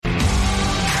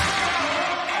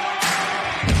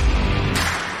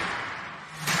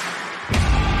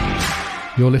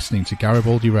You're listening to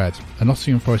Garibaldi Red, a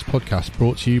Nottingham Forest podcast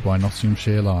brought to you by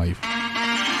Nottinghamshire Live.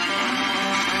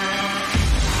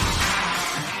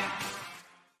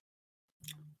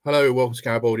 Hello, welcome to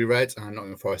Garibaldi Red, and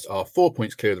Nottingham Forest are 4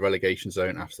 points clear of the relegation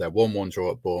zone after their 1-1 draw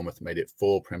at Bournemouth made it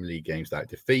 4 Premier League games without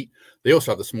defeat. They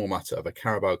also have the small matter of a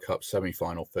Carabao Cup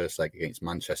semi-final first leg against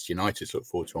Manchester United to look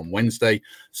forward to on Wednesday.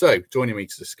 So, joining me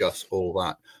to discuss all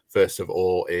that, first of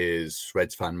all, is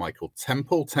Reds fan Michael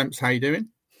Temple. Temps, how you doing?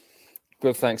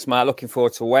 Good, thanks, Matt. Looking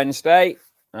forward to Wednesday.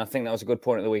 And I think that was a good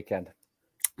point at the weekend.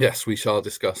 Yes, we shall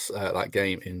discuss that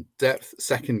game in depth.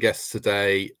 Second guest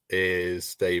today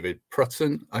is David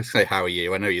Prutton. I say, how are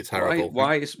you? I know you're terrible.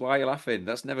 Why are you laughing?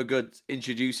 That's never good,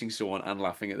 introducing someone and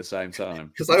laughing at the same time.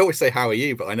 Because I always say, how are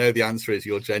you? But I know the answer is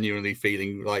you're genuinely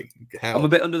feeling like hell. I'm a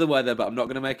bit under the weather, but I'm not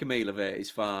going to make a meal of it. It's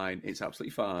fine. It's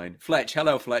absolutely fine. Fletch,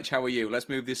 hello, Fletch. How are you? Let's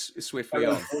move this swiftly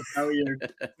on. How are you?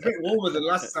 A bit warmer than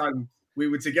last time we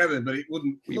were together, but it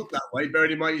wouldn't look that way.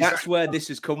 Bearing in mind, that's where this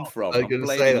has come from. I'm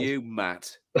blaming you,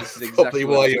 Matt. This is exactly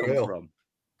where why it's you're come ill. from.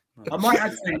 I might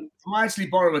actually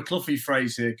borrow a Cloughie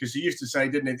phrase here, because he used to say,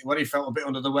 didn't he, when he felt a bit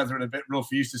under the weather and a bit rough,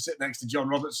 he used to sit next to John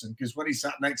Robertson, because when he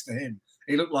sat next to him,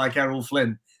 he looked like Errol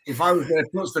Flynn. If I was there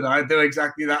plus today, I'd do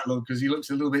exactly that look, because he looks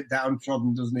a little bit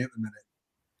downtrodden, doesn't he, at the minute?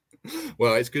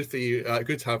 Well, it's good for you.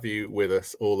 Good to have you with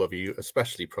us, all of you,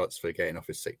 especially Prutz for getting off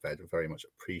his sick bed. Very much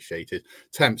appreciated.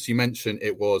 Temps, you mentioned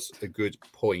it was a good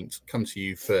point. Come to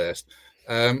you first.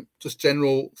 Just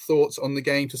general thoughts on the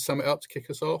game to sum it up, to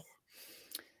kick us off.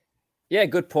 Yeah,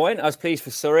 good point. I was pleased for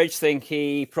Surridge. Think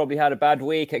he probably had a bad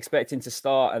week, expecting to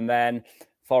start, and then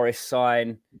Forest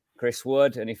sign Chris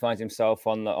Wood, and he finds himself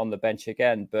on the bench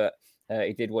again. But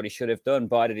he did what he should have done,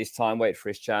 bided his time, waited for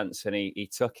his chance, and he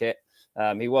took it.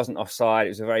 He wasn't offside. It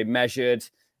was a very measured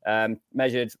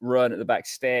run at the back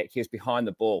stick. He was behind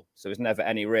the ball, so there was never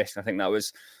any risk. I think that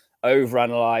was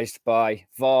overanalyzed by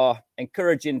VAR.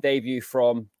 Encouraging debut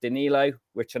from Danilo,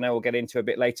 which I know we'll get into a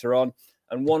bit later on.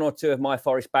 And one or two of my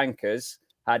Forest bankers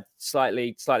had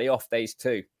slightly off days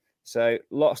too. So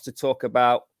lots to talk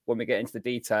about when we get into the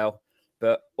detail.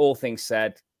 But all things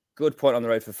said, good point on the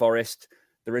road for Forest.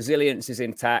 The resilience is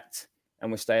intact,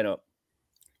 and we're staying up.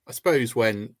 I suppose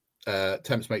when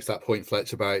Temps makes that point,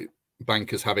 Fletch, about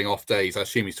bankers having off days, I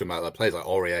assume he's talking about that players like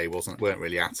Aurier weren't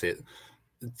really at it.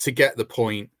 To get the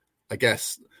point, I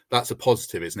guess that's a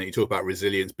positive, isn't it? You talk about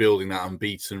resilience, building that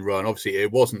unbeaten run. Obviously,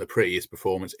 it wasn't the prettiest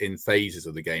performance in phases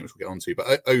of the game, which we'll get onto,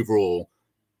 but overall,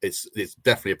 it's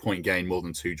definitely a point gain, more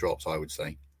than 2 drops, I would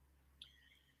say.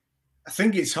 I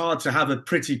think it's hard to have a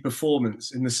pretty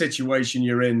performance in the situation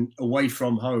you're in away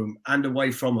from home and away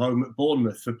from home at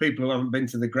Bournemouth. For people who haven't been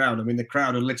to the ground, I mean, the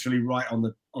crowd are literally right on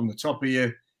the top of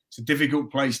you. It's a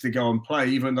difficult place to go and play,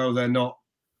 even though they're not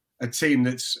a team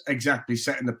that's exactly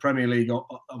setting the Premier League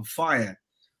on fire.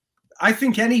 I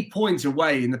think any point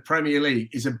away in the Premier League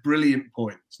is a brilliant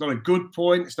point. It's not a good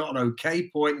point. It's not an okay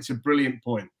point. It's a brilliant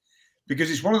point.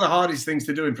 Because it's one of the hardest things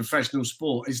to do in professional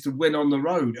sport is to win on the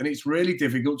road. And it's really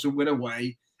difficult to win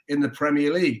away in the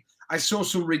Premier League. I saw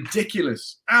some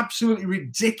absolutely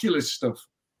ridiculous stuff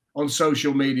on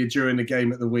social media during the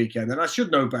game at the weekend. And I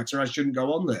should know better. I shouldn't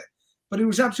go on there. But it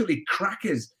was absolutely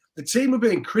crackers. The team were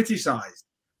being criticised.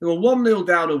 They were 1-0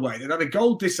 down away. They had a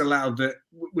goal disallowed that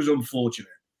was unfortunate.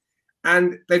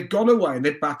 And they've gone away and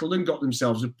they've battled and got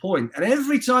themselves a point. And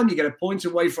every time you get a point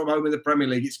away from home in the Premier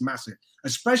League, it's massive,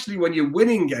 especially when you're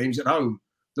winning games at home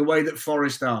the way that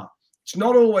Forest are. It's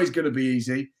not always going to be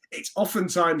easy. It's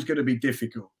oftentimes going to be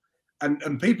difficult.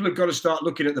 And people have got to start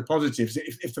looking at the positives.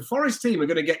 If the Forest team are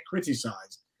going to get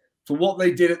criticised for what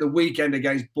they did at the weekend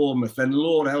against Bournemouth, then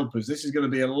Lord help us, this is going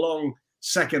to be a long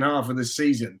second half of the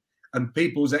season and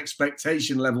people's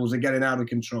expectation levels are getting out of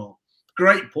control.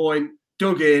 Great point,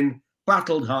 dug in,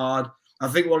 battled hard. I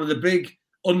think one of the big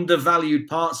undervalued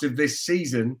parts of this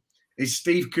season is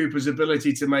Steve Cooper's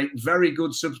ability to make very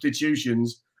good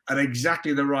substitutions at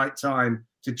exactly the right time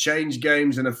to change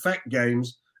games and affect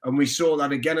games. And we saw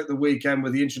that again at the weekend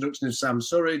with the introduction of Sam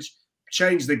Surridge.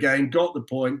 Changed the game, got the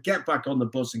point, get back on the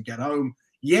bus and get home.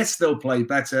 Yes, they'll play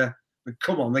better, but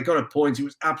come on, they got a point. It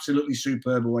was absolutely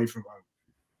superb away from home.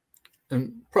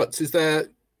 And Prutz, is there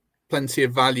plenty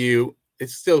of value?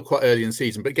 It's still quite early in the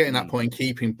season, but getting that point,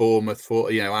 keeping Bournemouth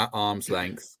for at arm's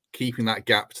length, keeping that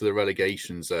gap to the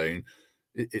relegation zone,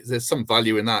 there's some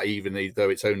value in that, even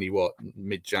though it's only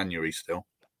mid-January still.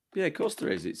 Yeah, of course there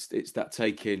is. It's that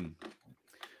taking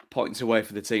points away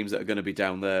for the teams that are going to be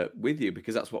down there with you,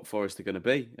 because that's what Forest are going to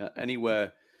be.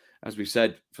 Anywhere, as we've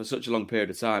said for such a long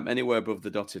period of time, anywhere above the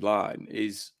dotted line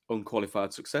is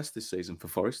unqualified success this season for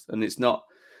Forest, and it's not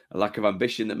a lack of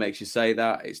ambition that makes you say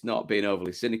that. It's not being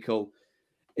overly cynical.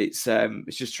 It's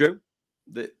just true.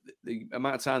 the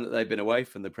amount of time that they've been away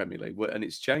from the Premier League, and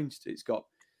it's changed. It's got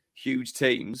huge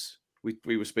teams.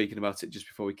 We were speaking about it just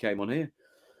before we came on here.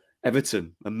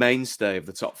 Everton, a mainstay of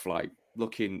the top flight,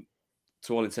 looking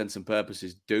to all intents and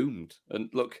purposes doomed. And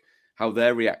look how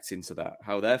they're reacting to that,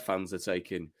 how their fans are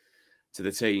taking to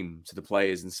the team, to the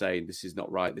players, and saying, this is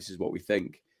not right, this is what we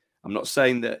think. I'm not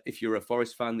saying that if you're a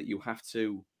Forest fan that you have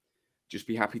to just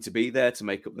be happy to be there to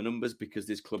make up the numbers, because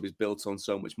this club is built on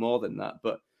so much more than that.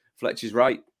 But Fletcher's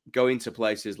right. Going to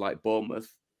places like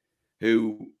Bournemouth,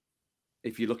 who,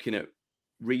 if you're looking at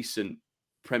recent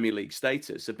Premier League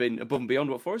status, have been above and beyond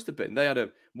what Forest have been. They had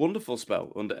a wonderful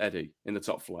spell under Eddie in the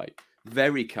top flight.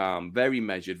 Very calm, very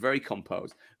measured, very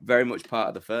composed, very much part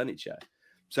of the furniture.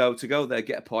 So to go there,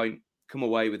 get a point, come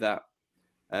away with that,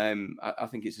 I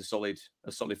think it's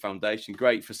a solid foundation.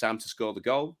 Great for Sam to score the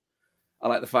goal. I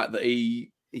like the fact that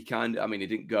he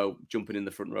didn't go jumping in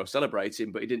the front row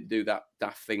celebrating, but he didn't do that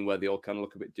daft thing where they all kind of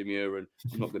look a bit demure and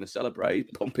I'm not going to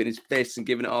celebrate, pumping his fists and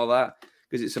giving it all that,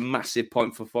 because it's a massive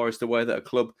point for Forest away, that a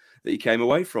club that he came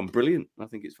away from. Brilliant. I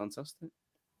think it's fantastic.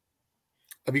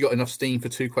 Have you got enough steam for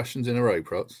 2 questions in a row,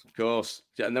 Prots? Of course.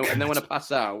 And then when I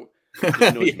pass out,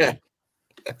 yeah.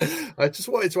 I just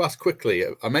wanted to ask quickly,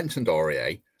 I mentioned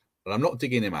Aurier, and I'm not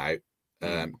digging him out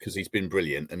because he's been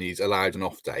brilliant and he's allowed an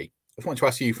off day. I just want to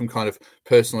ask you from kind of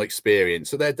personal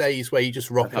experience. So there are days where you just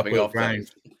rock up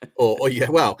around or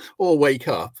wake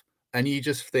up and you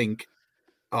just think,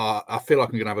 I feel like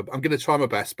I'm going to try my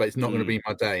best, but it's not going to be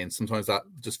my day. And sometimes that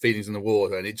just feelings in the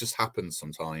water, and it just happens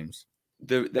sometimes.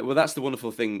 Well, that's the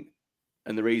wonderful thing.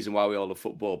 And the reason why we all love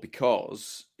football,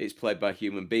 because it's played by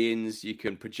human beings. You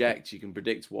can project, you can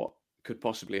predict what could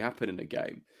possibly happen in a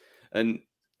game. And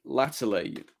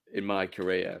latterly in my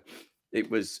career,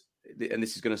 it was, and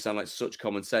this is going to sound like such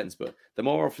common sense, but the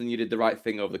more often you did the right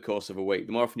thing over the course of a week,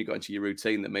 the more often you got into your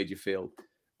routine that made you feel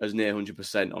as near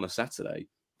 100% on a Saturday,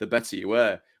 the better you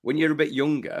were. When you're a bit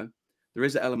younger, there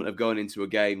is an element of going into a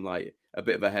game like a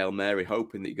bit of a Hail Mary,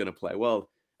 hoping that you're going to play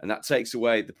well. And that takes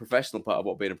away the professional part of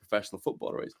what being a professional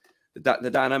footballer is. The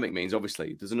dynamic means,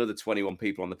 obviously, there's another 21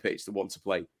 people on the pitch that want to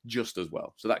play just as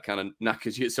well. So that kind of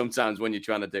knackers you sometimes when you're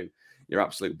trying to do your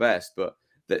absolute best. But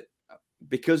that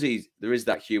because there is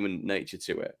that human nature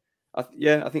to it. I think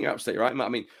you're absolutely right, Matt.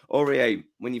 I mean, Aurier,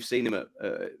 when you've seen him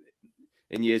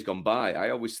in years gone by,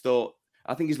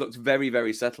 I think he's looked very,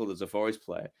 very settled as a Forest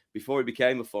player. Before he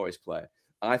became a Forest player,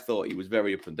 I thought he was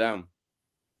very up and down.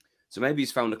 So maybe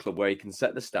he's found a club where he can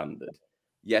set the standard.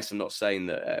 Yes, I'm not saying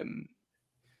that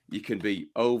you can be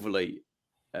overly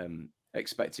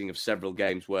expecting of several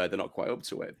games where they're not quite up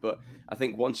to it. But I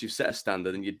think once you've set a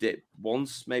standard and you dip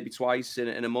once, maybe twice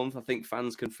in a month, I think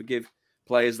fans can forgive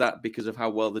players that because of how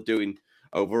well they're doing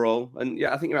overall. And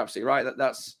yeah, I think you're absolutely right.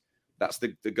 That's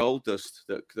the gold dust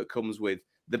that comes with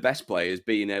the best players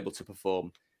being able to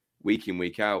perform week in,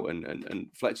 week out. And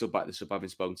Fletcher will back this up, having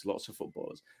spoken to lots of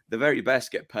footballers. The very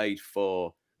best get paid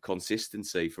for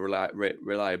consistency, for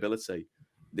reliability.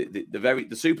 The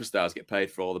superstars get paid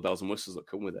for all the bells and whistles that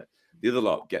come with it. The other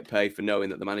lot get paid for knowing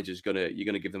that the manager's you're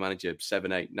going to give the manager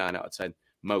 7, 8, 9 out of 10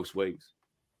 most weeks.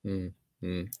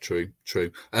 True.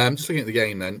 Just looking at the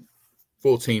game then,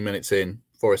 14 minutes in,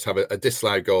 Forest have a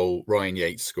disallowed goal. Ryan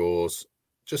Yates scores.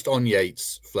 Just on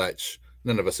Yates, Fletch,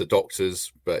 none of us are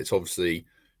doctors, but it's obviously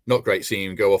not great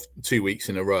seeing him go off 2 weeks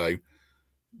in a row.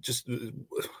 Just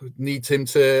needs him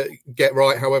to get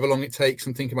right however long it takes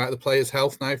and think about the player's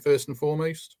health now, first and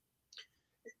foremost.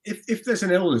 If there's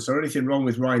an illness or anything wrong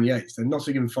with Ryan Yates, then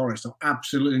Nottingham Forest are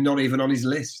absolutely not even on his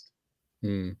list.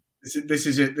 This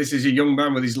is a young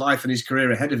man with his life and his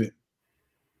career ahead of him.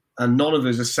 And none of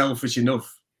us are selfish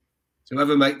enough to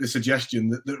ever make the suggestion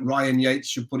that Ryan Yates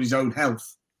should put his own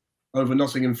health over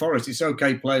Nottingham Forest. It's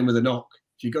okay playing with a knock.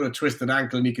 If you've got a twisted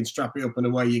ankle and you can strap it up and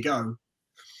away you go.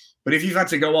 But if you've had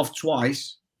to go off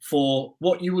twice for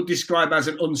what you would describe as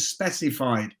an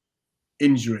unspecified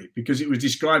injury, because it was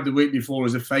described the week before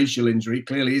as a facial injury,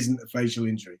 clearly isn't a facial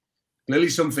injury, clearly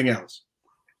something else.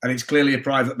 And it's clearly a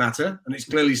private matter, and it's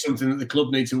clearly something that the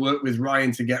club need to work with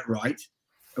Ryan to get right.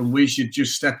 And we should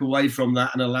just step away from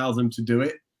that and allow them to do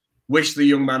it. Wish the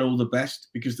young man all the best,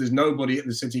 because there's nobody at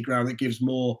the City Ground that gives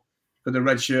more for the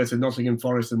red shirt of Nottingham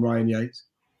Forest than Ryan Yates.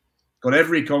 Got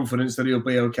every confidence that he'll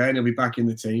be okay and he'll be back in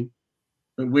the team.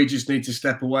 But we just need to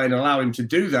step away and allow him to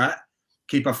do that.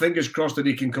 Keep our fingers crossed that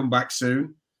he can come back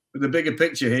soon. But the bigger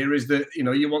picture here is that,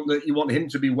 you want him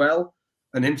to be well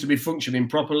and him to be functioning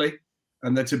properly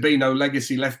and there to be no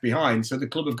legacy left behind. So the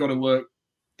club have got to work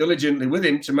diligently with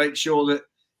him to make sure that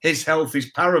his health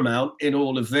is paramount in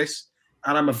all of this.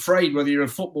 And I'm afraid whether you're a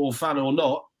football fan or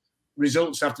not,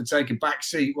 results have to take a back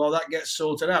seat while that gets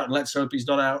sorted out. And let's hope he's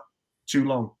not out too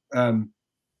long.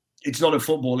 It's not a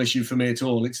football issue for me at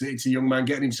all. It's a young man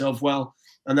getting himself well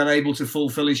and then able to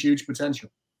fulfil his huge potential.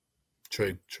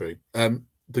 True.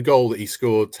 The goal that he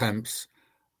scored, Temps.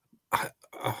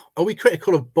 Are we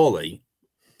critical of Bolly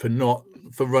for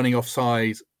running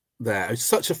offside there? It's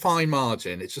such a fine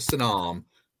margin. It's just an arm,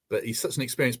 but he's such an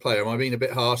experienced player. Am I being a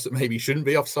bit harsh that maybe he shouldn't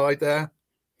be offside there?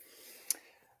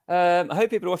 I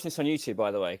hope people are watching this on YouTube,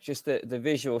 by the way. Just the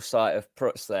visual sight of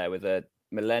Prutz there with a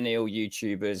millennial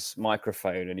YouTuber's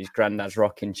microphone and his granddad's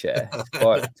rocking chair.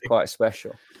 It's quite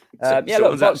special.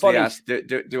 Someone's actually asked,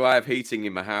 do I have heating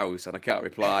in my house? And I can't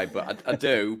reply, but I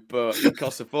do, but it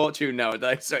costs a fortune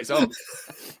nowadays, so it's on.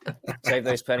 Save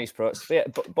those pennies, Prutz.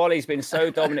 Bolly's been so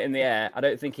dominant in the air, I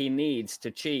don't think he needs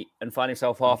to cheat and find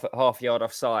himself half yard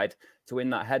offside to win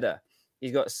that header.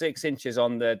 He's got 6 inches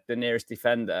on the nearest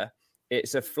defender.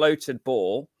 It's a floated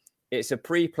ball. It's a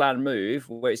pre-planned move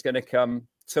where it's going to come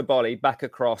to Bolly back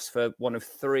across for one of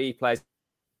 3 players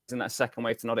in that second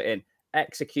wave to nod it in.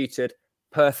 Executed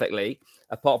perfectly,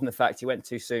 apart from the fact he went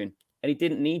too soon. And he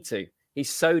didn't need to. He's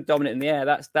so dominant in the air.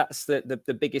 That's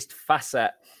the biggest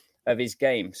facet of his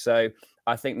game. So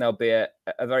I think there'll be a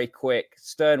very quick,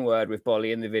 stern word with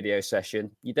Bolly in the video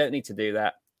session. You don't need to do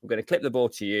that. I'm going to clip the ball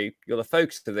to you. You're the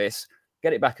focus of this.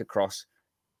 Get it back across,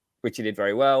 which he did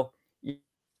very well.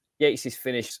 Yates'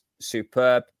 finish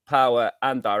superb, power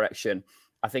and direction.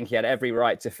 I think he had every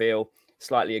right to feel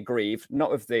slightly aggrieved, not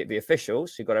with the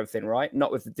officials who got everything right,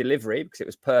 not with the delivery because it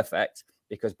was perfect,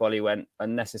 because Bolly went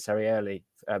unnecessary early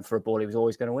for a ball he was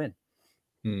always going to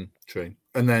win. True.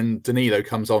 And then Danilo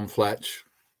comes on, Fletch.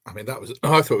 I mean,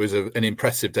 I thought it was an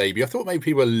impressive debut. I thought maybe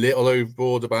people were a little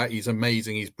overboard about he's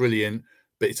amazing, he's brilliant,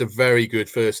 but it's a very good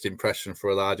first impression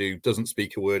for a lad who doesn't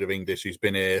speak a word of English, who's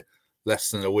been here less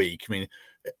than a week. I mean,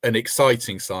 an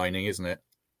exciting signing, isn't it?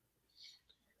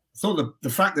 I thought the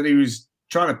fact that he was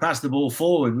trying to pass the ball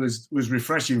forward was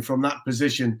refreshing from that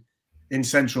position in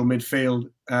central midfield.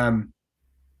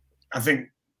 I think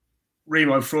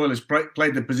Remo Freuler has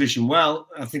played the position well.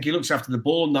 I think he looks after the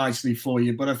ball nicely for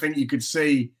you, but I think you could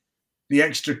see the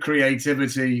extra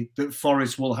creativity that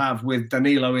Forest will have with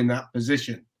Danilo in that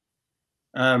position.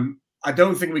 I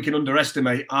don't think we can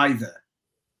underestimate either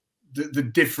the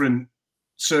different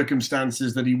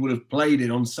circumstances that he would have played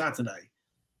in on Saturday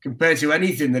compared to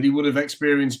anything that he would have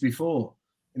experienced before.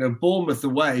 You know, Bournemouth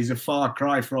away is a far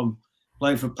cry from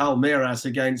playing for Palmeiras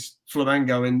against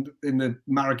Flamengo in the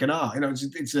Maracanã. You know,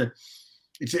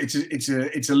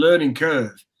 it's a learning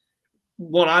curve.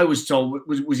 What I was told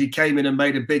was he came in and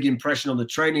made a big impression on the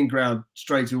training ground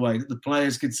straight away, that the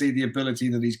players could see the ability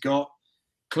that he's got.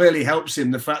 Clearly helps him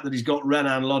the fact that he's got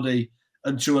Renan Lodi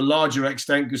and to a larger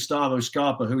extent Gustavo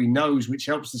Scarpa, who he knows, which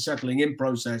helps the settling in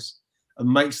process and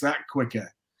makes that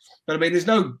quicker. But I mean, there's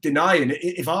no denying it.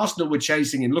 If Arsenal were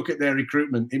chasing him, look at their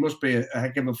recruitment. He must be a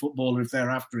heck of a footballer if they're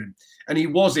after him. And he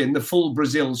was in the full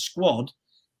Brazil squad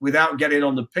without getting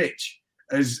on the pitch,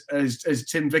 as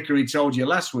Tim Vickery told you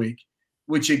last week,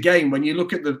 which again, when you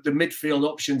look at the midfield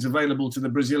options available to the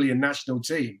Brazilian national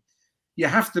team, you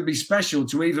have to be special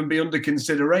to even be under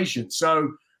consideration.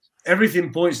 So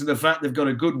everything points to the fact they've got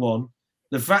a good one.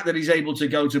 The fact that he's able to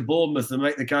go to Bournemouth and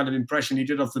make the kind of impression he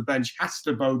did off the bench has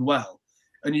to bode well.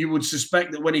 And you would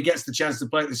suspect that when he gets the chance to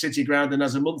play at the City Ground and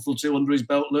has a month or two under his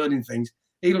belt learning things,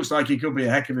 he looks like he could be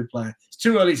a heck of a player. It's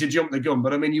too early to jump the gun,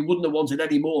 but I mean, you wouldn't have wanted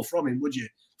any more from him, would you,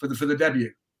 for the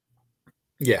debut?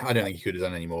 Yeah, I don't think he could have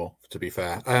done any more, to be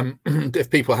fair. If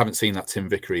people haven't seen that Tim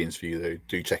Vickery interview, though,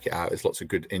 do check it out. There's lots of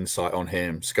good insight on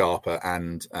him, Scarpa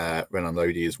and Renan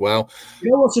Lodi as well.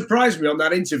 You know what surprised me on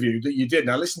that interview that you did,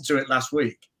 and I listened to it last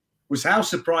week, was how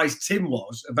surprised Tim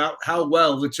was about how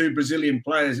well the 2 Brazilian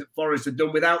players at Forest had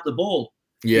done without the ball.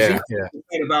 Yeah.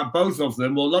 About both of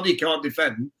them, well, Lodi can't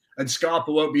defend and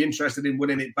Scarpa won't be interested in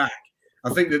winning it back. I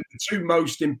think that the 2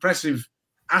 most impressive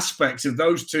aspects of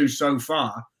those 2 so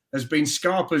far has been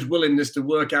Scarpa's willingness to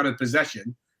work out of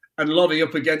possession and Lodi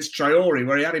up against Traore,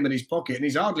 where he had him in his pocket, and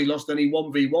he's hardly lost any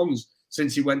 1v1s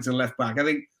since he went to left back. I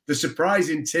think the surprise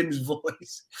in Tim's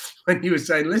voice when he was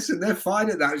saying, listen, they're fine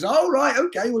at that. He was, oh, right,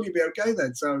 okay, will you be okay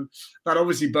then? So that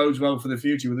obviously bodes well for the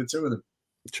future with the 2 of them.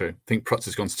 True. I think Prutz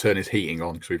has gone to turn his heating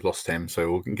on because we've lost him,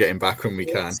 so we'll get him back when we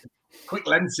can. Quick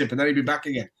lens sip and then he'll be back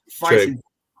again. Fighting. True.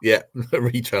 Yeah,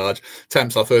 recharge.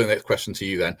 Temps, I'll throw the next question to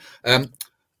you then.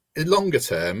 In longer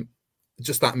term,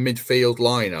 just that midfield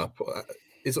lineup,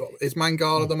 is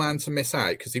Mangala the man to miss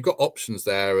out? Because you've got options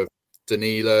there of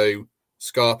Danilo,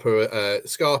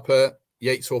 Scarpa,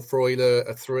 Yates or Freuler,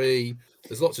 a 3.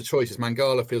 There's lots of choices.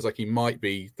 Mangala feels like he might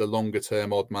be the longer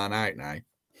term odd man out now.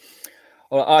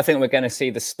 Well, I think we're going to see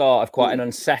the start of quite an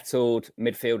unsettled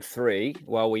midfield 3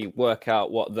 while we work out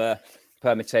what the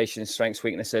permutations, strengths,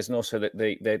 weaknesses, and also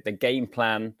the game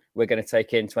plan we're going to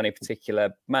take into any particular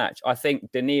match. I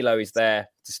think Danilo is there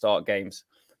to start games.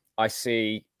 I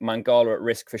see Mangala at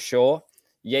risk for sure.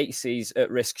 Yatesy's at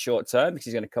risk short term because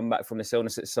he's going to come back from this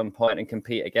illness at some point and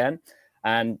compete again.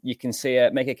 And you can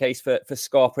make a case for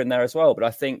Scarpa in there as well. But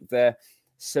I think the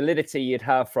solidity you'd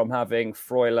have from having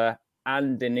Freuler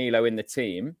and Danilo in the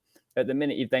team, at the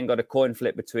minute you've then got a coin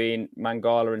flip between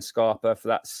Mangala and Scarpa for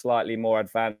that slightly more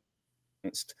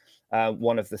advanced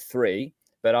one of the three.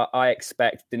 But I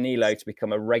expect Danilo to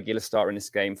become a regular starter in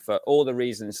this game for all the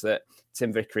reasons that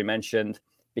Tim Vickery mentioned,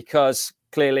 because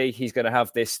clearly he's going to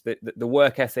have this, the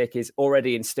work ethic is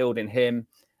already instilled in him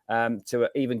to an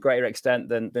even greater extent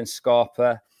than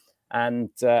Scarpa and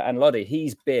Lodi.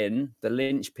 He's been the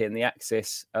linchpin, the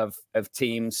axis of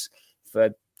teams for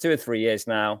 2 or 3 years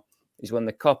now. He's won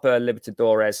the Copa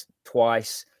Libertadores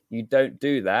twice. You don't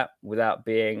do that without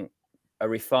being a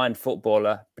refined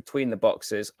footballer between the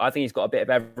boxes. I think he's got a bit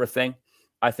of everything.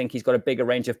 I think he's got a bigger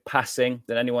range of passing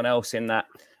than anyone else in that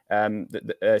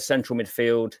central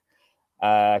midfield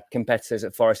competitors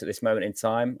at Forest at this moment in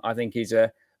time. I think he's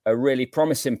a really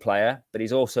promising player, but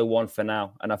he's also one for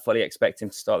now, and I fully expect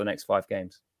him to start the next 5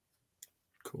 games.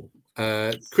 Cool.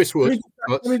 Chris Wood.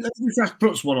 Let me just ask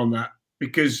Brooks one on that,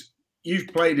 because you've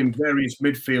played in various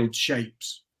midfield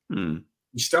shapes. You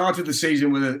started the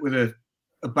season with a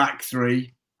back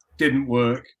three, didn't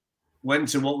work. Went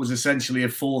to what was essentially a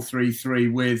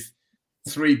 4-3-3 with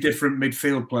 3 different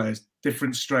midfield players,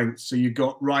 different strengths. So you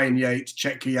got Ryan Yates,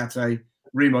 Chet Kouyaté,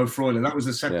 Remo Freuler. That was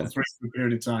a central three for a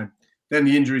period of time. Then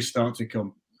the injuries start to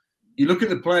come. You look at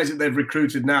the players that they've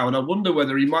recruited now, and I wonder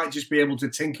whether he might just be able to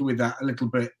tinker with that a little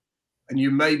bit. And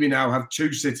you maybe now have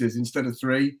 2 sitters instead of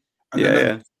 3. And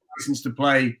then license to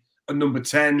play a number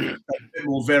 10, a bit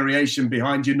more variation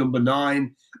behind your number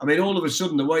 9. I mean, all of a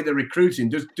sudden, the way they're recruiting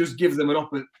does give them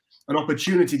an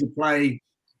opportunity to play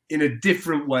in a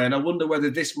different way. And I wonder whether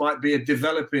this might be a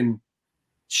developing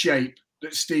shape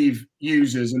that Steve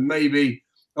uses, and maybe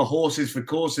a horses for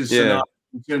courses scenario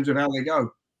in terms of how they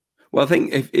go. Well, I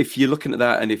think if you're looking at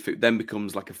that, and if it then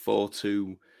becomes like a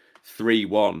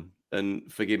 4-2-3-1,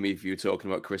 and forgive me if you were talking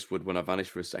about Chris Wood when I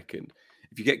vanished for a second,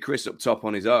 if you get Chris up top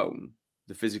on his own,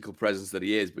 the physical presence that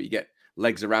he is, but you get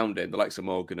legs around him, the likes of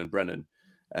Morgan and Brennan,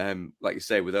 like you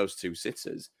say, with those 2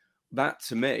 sitters, that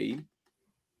to me,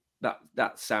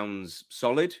 that sounds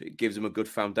solid. It gives him a good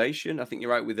foundation. I think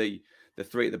you're right with the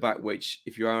 3 at the back, which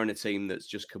if you are in a team that's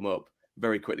just come up,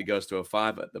 very quickly goes to a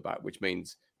 5 at the back, which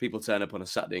means people turn up on a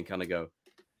Saturday and kind of go,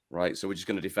 right, so we're just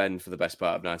going to defend for the best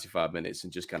part of 95 minutes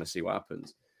and just kind of see what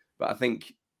happens. But I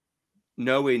think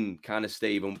knowing kind of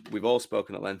Steve, and we've all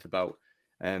spoken at length about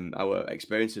our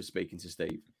experience of speaking to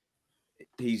Steve,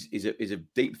 he's a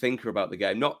deep thinker about the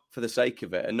game, not for the sake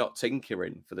of it and not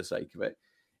tinkering for the sake of it.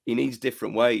 He needs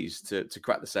different ways to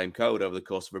crack the same code over the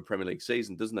course of a Premier League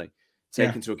season, doesn't he?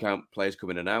 Take into account players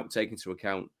coming in and out, take into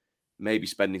account maybe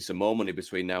spending some more money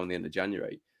between now and the end of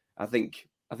January. I think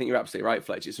you're absolutely right,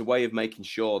 Fletch. It's a way of making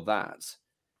sure that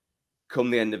come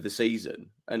the end of the season,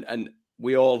 and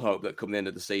we all hope that come the end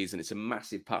of the season, it's a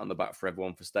massive pat on the back for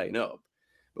everyone for staying up.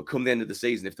 But come the end of the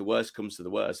season, if the worst comes to the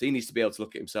worst, he needs to be able to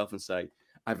look at himself and say,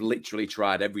 I've literally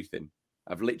tried everything.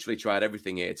 I've literally tried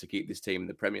everything here to keep this team in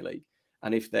the Premier League.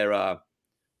 And if there are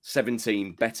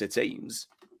 17 better teams,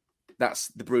 that's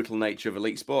the brutal nature of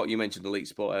elite sport. You mentioned elite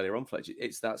sport earlier on, Fletch.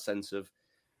 It's that sense of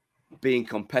being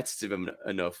competitive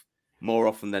enough more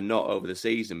often than not over the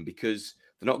season, because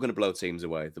they're not going to blow teams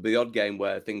away. There'll be the odd game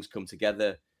where things come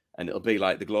together and it'll be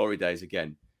like the glory days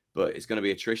again. But it's going to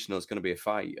be attritional. It's going to be a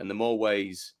fight. And the more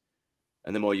ways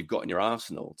and the more you've got in your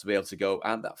arsenal to be able to go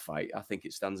at that fight, I think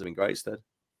it stands them in great stead.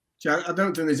 I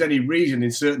don't think there's any reason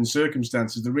in certain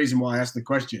circumstances, the reason why I asked the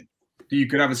question, that you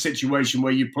could have a situation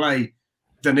where you play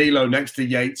Danilo next to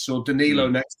Yates or Danilo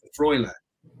next to Freuler,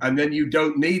 and then you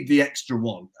don't need the extra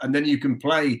one. And then you can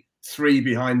play 3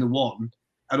 behind the 1,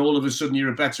 and all of a sudden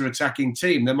you're a better attacking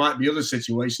team. There might be other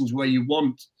situations where you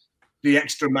want the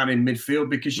extra man in midfield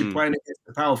because you're playing against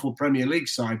the powerful Premier League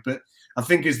side. But I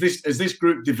think as this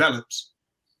group develops,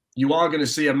 you are going to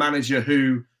see a manager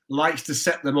who likes to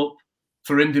set them up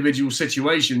for individual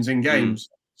situations in games,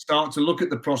 start to look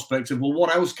at the prospect of, well,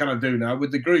 what else can I do now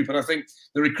with the group? And I think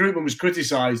the recruitment was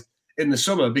criticised in the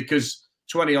summer because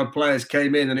 20-odd players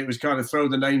came in and it was kind of throw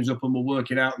the names up and we're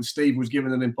working out, and Steve was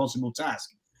given an impossible task.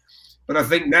 But I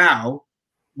think now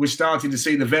we're starting to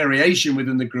see the variation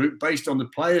within the group based on the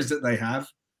players that they have.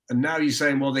 And now you're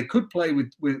saying, well, they could play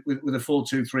with a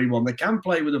 4-2-3-1. They can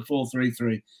play with a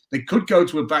 4-3-3. They could go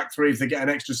to a back 3 if they get an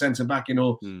extra centre back in,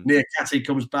 or Niakate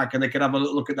comes back, and they can have a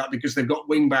look at that because they've got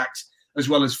wing backs as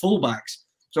well as full backs.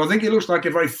 So I think it looks like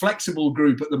a very flexible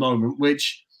group at the moment,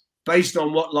 which, based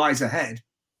on what lies ahead,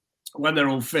 when they're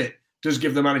all fit, does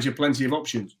give the manager plenty of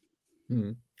options.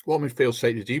 What midfield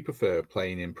shape did you prefer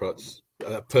playing in, Prutz?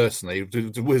 Personally,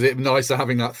 was it nicer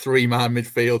having that 3-man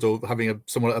midfield or having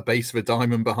someone at the base of a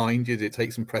diamond behind you? Did it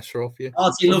take some pressure off you?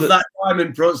 Artie loved that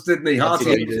diamond, Prutz, didn't he?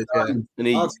 Artie did, yeah. And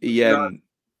he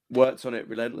worked on it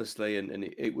relentlessly,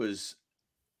 and it was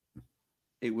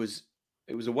a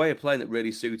way of playing that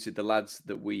really suited the lads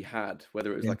that we had,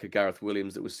 whether it was like a Gareth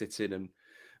Williams that was sitting and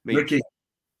me, Ricky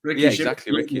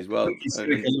exactly, Ricky as well,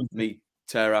 and me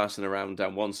tear-assing around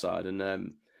down one side,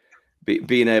 and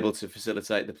being able to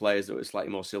facilitate the players that were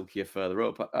slightly more silkier further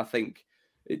up. I think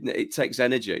it takes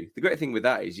energy. The great thing with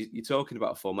that is you're talking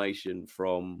about a formation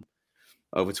from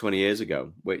over 20 years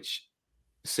ago, which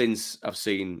since I've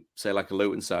seen, say, like a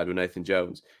Luton side with Nathan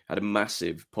Jones, had a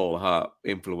massive Paul Hart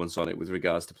influence on it with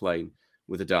regards to playing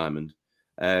with a diamond.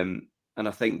 And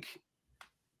I think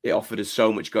it offered us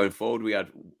so much going forward. We had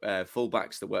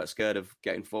fullbacks that weren't scared of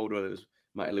getting forward, whether it was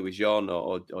Matty Louis-Jean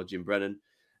or Jim Brennan.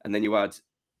 And then you had,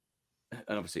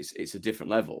 and obviously it's a different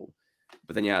level,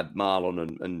 but then you had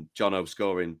Marlon and Jono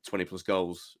scoring 20 plus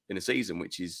goals in a season,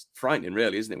 which is frightening,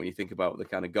 really, isn't it? When you think about the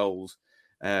kind of goals,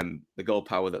 the goal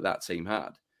power that team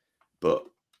had. But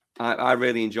I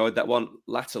really enjoyed that one.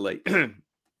 Latterly,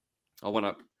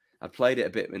 I played it a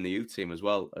bit in the youth team as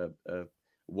well,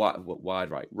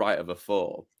 wide right of a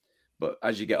 4. But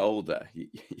as you get older,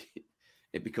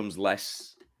 it becomes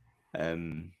less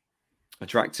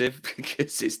attractive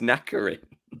because it's knackering.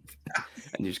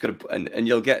 And you just got to, and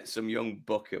you'll get some young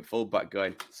buck at fullback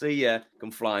going, see ya,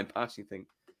 come flying past. You think,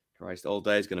 Christ, all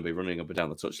day is going to be running up and down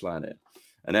the touchline here.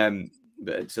 And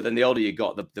but so then the older you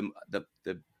got,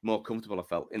 the more comfortable I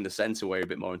felt in the centre, where you're a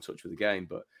bit more in touch with the game.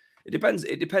 But it depends.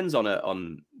 It depends on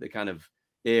the kind of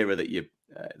era that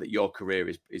your career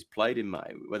is played in,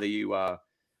 mate. Whether you are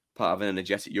part of an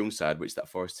energetic young side, which that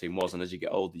Forest team was, and as you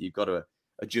get older, you've got to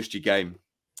adjust your game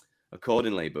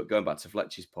accordingly. But going back to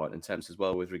Fletcher's point and Temps as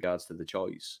well with regards to the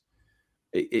choice,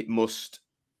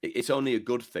 it's only a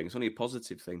good thing. It's only a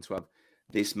positive thing to have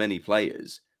this many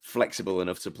players flexible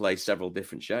enough to play several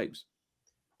different shapes.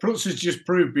 Prutz has just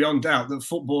proved beyond doubt that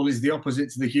football is the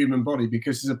opposite to the human body,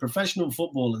 because as a professional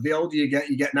footballer, the older you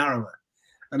get narrower.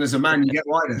 And as a man, you get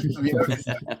wider.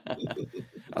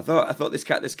 I thought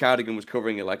this cardigan was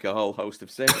covering it like a whole host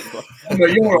of sins. No,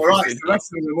 you're all right. So that's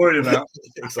what we're worried about.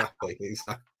 Exactly.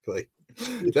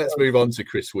 Let's move on to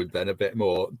Chris Wood then a bit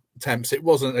more. Temps, it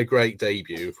wasn't a great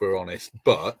debut, if we're honest,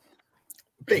 but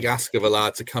big ask of a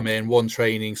lad to come in, one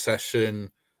training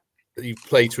session, he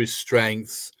played to his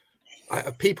strengths.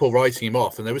 People writing him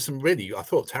off, and there were some really, I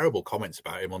thought, terrible comments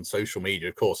about him on social media.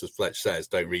 Of course, as Fletch says,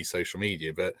 don't read social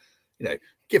media, but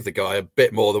give the guy a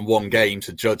bit more than one game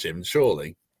to judge him,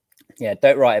 surely. Yeah,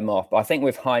 don't write him off. But I think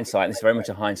with hindsight, and this is very much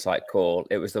a hindsight call,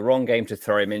 it was the wrong game to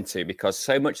throw him into, because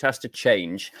so much has to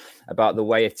change about the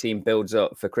way a team builds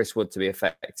up for Chris Wood to be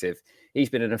effective. He's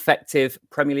been an effective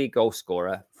Premier League goal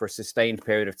scorer for a sustained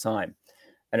period of time.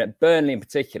 And at Burnley in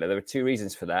particular, there were two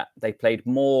reasons for that. They played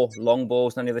more long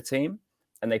balls than any other team,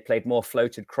 and they played more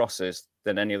floated crosses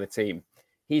than any other team.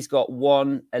 He's got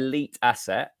one elite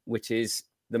asset, which is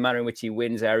the manner in which he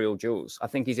wins aerial duels. I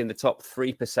think he's in the top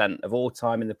 3% of all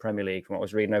time in the Premier League, from what I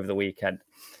was reading over the weekend.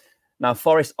 Now,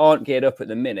 Forest aren't geared up at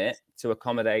the minute to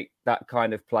accommodate that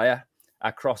kind of player.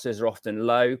 Our crosses are often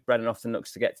low. Brennan often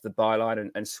looks to get to the byline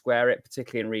and square it,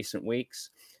 particularly in recent weeks.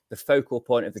 The focal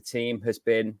point of the team has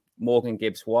been Morgan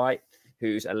Gibbs-White,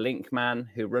 who's a link man,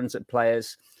 who runs at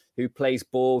players, who plays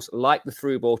balls like the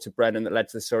through ball to Brennan that led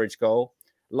to the Surridge goal,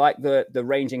 like the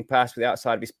ranging pass with the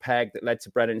outside of his peg that led to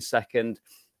Brennan's second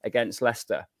against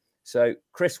Leicester. So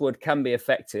Chris Wood can be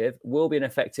effective, will be an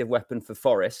effective weapon for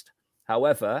Forest.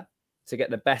 However, to get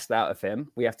the best out of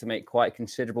him, we have to make quite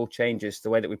considerable changes to the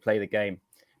way that we play the game.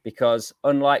 Because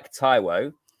unlike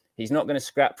Taiwo, he's not going to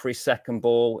scrap for his second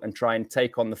ball and try and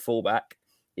take on the fullback.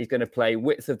 He's going to play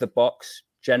width of the box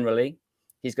generally.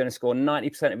 He's going to score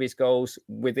 90% of his goals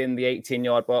within the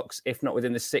 18-yard box, if not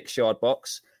within the 6-yard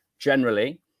box,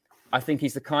 generally. I think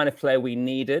he's the kind of player we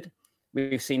needed.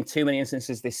 We've seen too many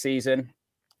instances this season.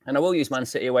 And I will use Man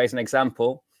City away as an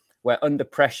example, where under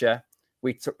pressure,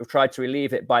 we tried to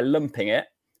relieve it by lumping it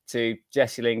to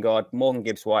Jesse Lingard, Morgan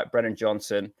Gibbs-White, Brennan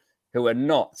Johnson, who are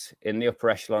not in the upper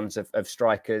echelons of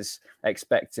strikers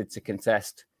expected to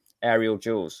contest aerial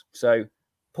duels. So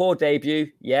poor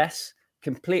debut, yes,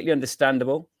 completely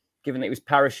understandable, given that he was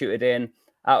parachuted in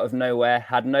out of nowhere,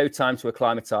 had no time to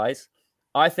acclimatise.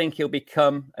 I think he'll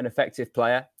become an effective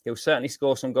player. He'll certainly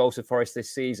score some goals for Forest this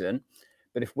season.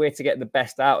 But if we're to get the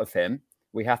best out of him,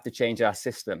 we have to change our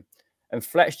system. And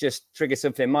Fletch just triggered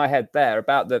something in my head there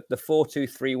about the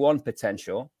 4-2-3-1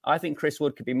 potential. I think Chris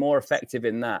Wood could be more effective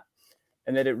in that,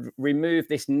 and that it removed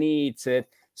this need to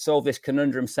solve this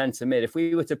conundrum centre mid. If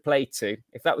we were to play two,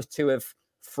 if that was two of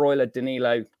Freuler,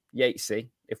 Danilo, Yatesy,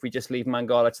 if we just leave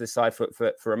Mangala to the side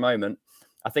for a moment,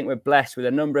 I think we're blessed with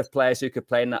a number of players who could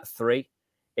play in that three,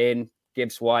 in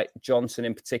Gibbs, White, Johnson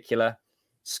in particular,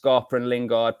 Scarpa and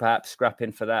Lingard perhaps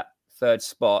scrapping for that third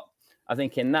spot. I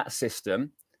think in that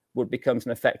system, Wood becomes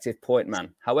an effective point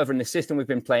man. However, in the system we've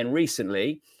been playing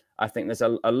recently, I think there's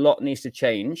a lot needs to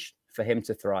change for him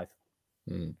to thrive.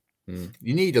 You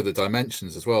need other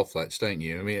dimensions as well, Fletch, don't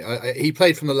you? I mean, he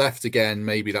played from the left again.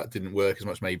 Maybe that didn't work as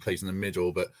much. Maybe he plays in the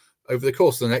middle. But over the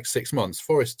course of the next 6 months,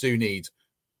 Forest do need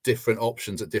different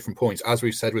options at different points, as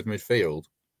we've said with midfield.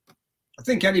 I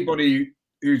think anybody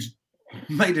who's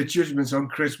made a judgment on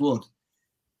Chris Wood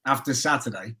after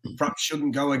Saturday perhaps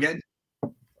shouldn't go again,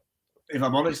 if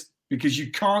I'm honest, because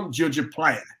you can't judge a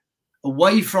player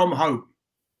away from home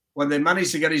when they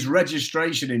managed to get his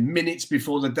registration in minutes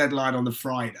before the deadline on the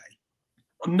Friday.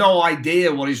 No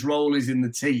idea what his role is in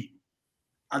the team.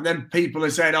 And then people are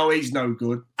saying, oh, he's no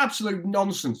good. Absolute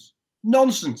nonsense.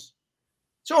 Nonsense.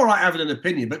 It's all right having an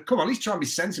opinion, but come on, at least try and be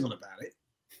sensible about it.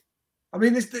 I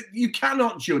mean, you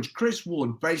cannot judge Chris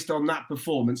Wood based on that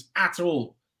performance at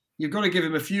all. You've got to give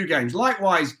him a few games.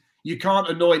 Likewise, you can't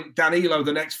anoint Danilo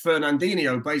the next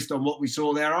Fernandinho based on what we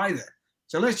saw there either.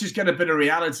 So let's just get a bit of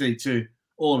reality to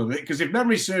all of it, because if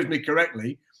memory serves me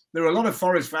correctly, there were a lot of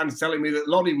Forest fans telling me that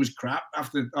Loddy was crap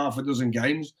after half a dozen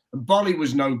games, and Bolly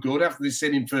was no good after they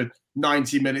seen him for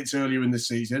 90 minutes earlier in the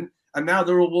season, and now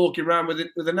they're all walking around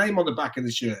with a name on the back of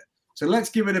the shirt. So let's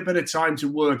give it a bit of time to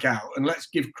work out, and let's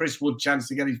give Chris Wood a chance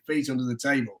to get his feet under the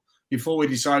table before we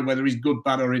decide whether he's good,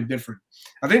 bad, or indifferent.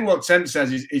 I think what Temp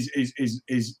says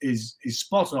is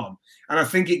spot on, and I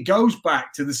think it goes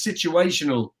back to the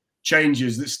situational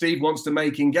changes that Steve wants to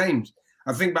make in games.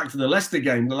 I think back to the Leicester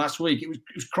game the last week. It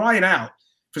was crying out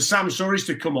for Sam Surridge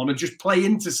to come on and just play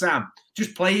into Sam,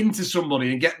 just play into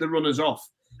somebody and get the runners off.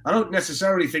 I don't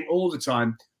necessarily think all the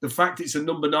time the fact it's a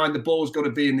number 9, the ball's got to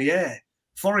be in the air.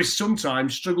 Forest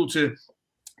sometimes struggle to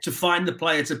find the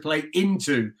player to play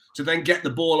into, to then get the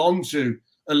ball onto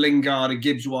a Lingard, a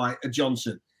Gibbs White, a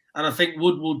Johnson. And I think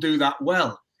Wood will do that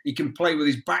well. He can play with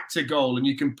his back to goal and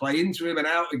you can play into him and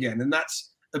out again. And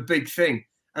that's a big thing.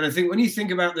 And I think when you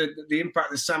think about the impact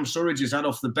that Sam Surridge has had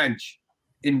off the bench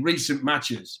in recent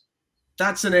matches,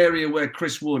 that's an area where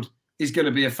Chris Wood is going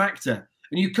to be a factor.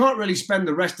 And you can't really spend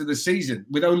the rest of the season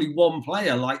with only one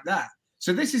player like that.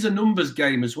 So this is a numbers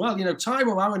game as well. You know,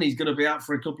 Taiwo Awoniyi is going to be out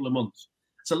for a couple of months.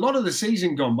 It's a lot of the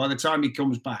season gone by the time he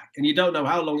comes back. And you don't know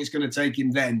how long it's going to take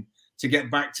him then to get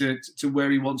back to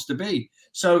where he wants to be.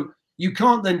 So you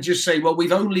can't then just say, well,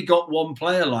 we've only got one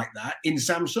player like that in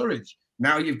Sam Surridge.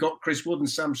 Now you've got Chris Wood and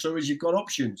Sam Surridge, you've got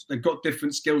options. They've got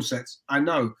different skill sets, I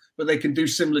know, but they can do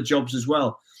similar jobs as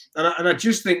well. And I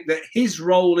just think that his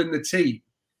role in the team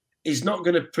is not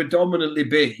going to predominantly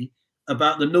be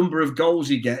about the number of goals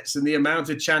he gets and the amount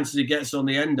of chances he gets on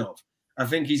the end of. I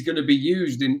think he's going to be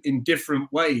used in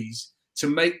different ways to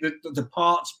make the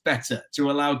parts better,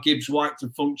 to allow Gibbs White to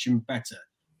function better,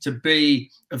 to be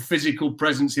a physical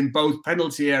presence in both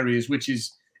penalty areas, which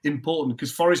is important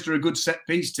because Forest are a good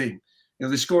set-piece team. You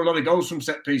know, they score a lot of goals from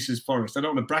set pieces, Forest. I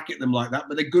don't want to bracket them like that,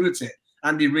 but they're good at it.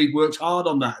 Andy Reid works hard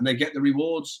on that and they get the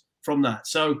rewards from that.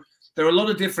 So there are a lot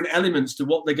of different elements to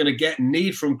what they're going to get and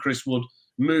need from Chris Wood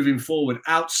moving forward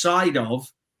outside of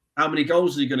how many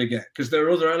goals are you going to get? Because there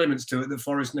are other elements to it that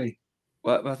Forest need.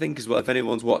 Well, I think as well, if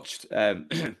anyone's watched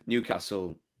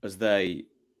Newcastle as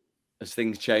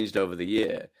things changed over the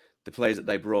year, the players that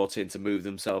they brought in to move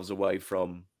themselves away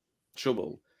from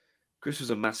trouble, Chris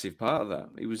was a massive part of that.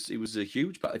 He was a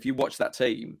huge part. If you watch that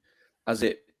team as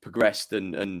it progressed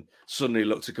and suddenly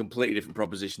looked a completely different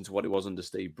proposition to what it was under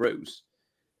Steve Bruce,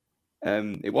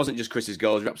 it wasn't just Chris's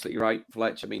goals. You're absolutely right,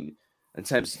 Fletch. I mean, in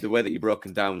terms of the way that you've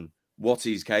broken down what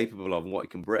he's capable of and what he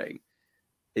can bring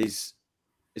is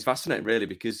fascinating, really,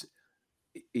 because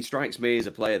he strikes me as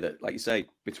a player that, like you say,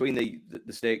 between the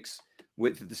sticks,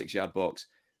 width of the 6-yard box,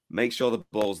 make sure the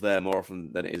ball's there more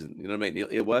often than it isn't. You know what I mean?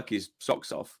 He'll work his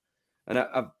socks off. And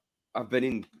I've been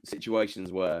in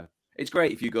situations where it's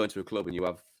great if you go into a club and you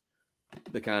have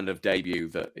the kind of debut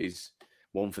that is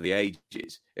one for the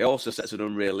ages. It also sets an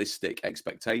unrealistic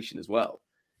expectation as well.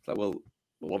 It's like, well,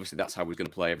 obviously that's how he's going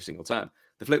to play every single time.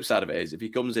 The flip side of it is if he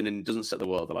comes in and doesn't set the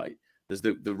world alight, there's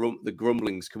the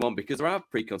grumblings come on because there are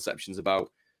preconceptions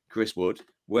about Chris Wood,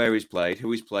 where he's played,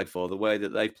 who he's played for, the way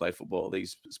that they've played football,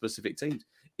 these specific teams.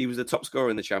 He was the top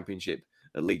scorer in the Championship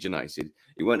at Leeds United.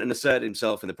 He went and asserted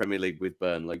himself in the Premier League with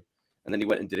Burnley. and then he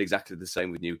went and did exactly the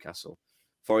same with Newcastle.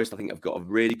 Forest, I think, have got a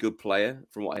really good player.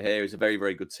 From what I hear, he's a very,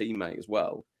 very good teammate as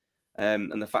well.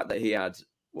 And the fact that he had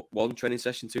one training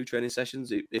session, 2 training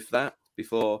sessions, if that,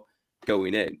 before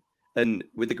going in. And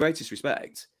with the greatest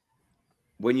respect,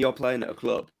 when you're playing at a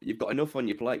club, you've got enough on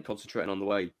your plate concentrating on the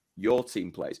way your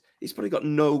team plays. He's probably got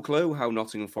no clue how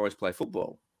Nottingham Forest play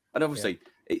football. And obviously,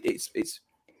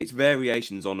 it's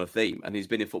variations on a theme. And he's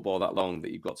been in football that long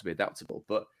that you've got to be adaptable.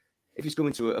 But if he's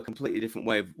going to a completely different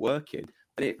way of working,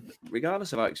 and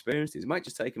regardless of how experienced he is, it might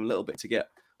just take him a little bit to get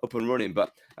up and running.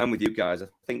 But I'm with you guys. I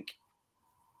think,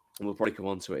 and we'll probably come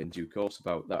on to it in due course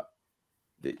about that,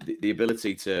 the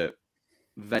ability to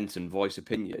vent and voice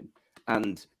opinion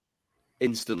and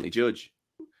instantly judge.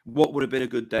 What would have been a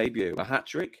good debut? A hat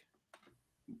trick?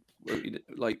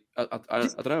 Like, I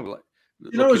don't know. Like,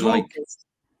 you know, as well,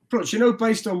 Brooks,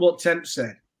 based on what Temp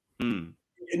said, and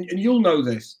you'll know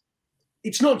this,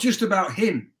 it's not just about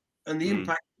him and the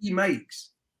impact he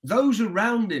makes. Those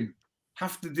around him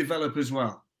have to develop as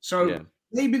well. So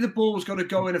maybe the ball's got to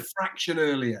go in a fraction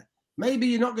earlier. Maybe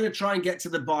you're not going to try and get to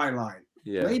the byline.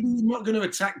 Yeah. Maybe you're not going to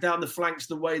attack down the flanks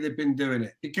the way they've been doing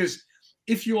it. Because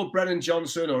if you're Brennan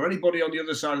Johnson or anybody on the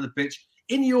other side of the pitch,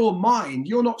 in your mind,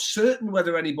 you're not certain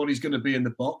whether anybody's going to be in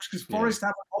the box, because Forest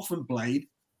haven't often played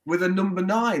with a number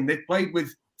 9. They've played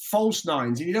with false 9s,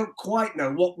 and you don't quite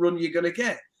know what run you're going to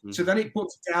get. So then it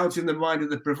puts doubt in the mind of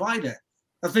the provider.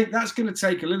 I think that's going to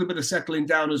take a little bit of settling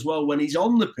down as well when he's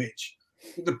on the pitch.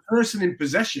 The person in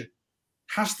possession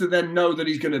has to then know that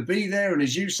he's going to be there. And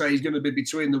as you say, he's going to be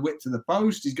between the width of the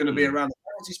post. He's going to be around the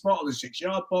penalty spot or the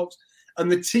 6-yard box.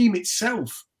 And the team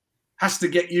itself has to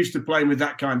get used to playing with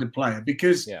that kind of player,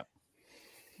 because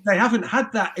they haven't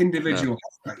had that individual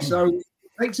aspect. So it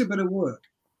takes a bit of work.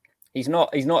 He's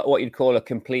not what you'd call a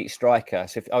complete striker.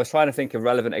 So I was trying to think of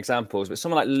relevant examples, but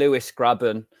someone like Lewis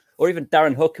Grabban or even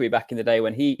Darren Huckabee back in the day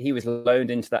when he was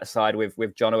loaned into that side with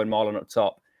Jono and Marlon up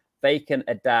top, they can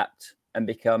adapt and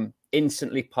become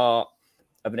instantly part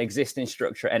of an existing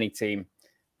structure at any team.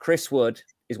 Chris Wood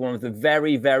is one of the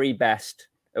very, very best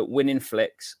at winning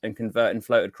flicks and converting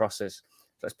floated crosses.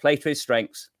 So let's play to his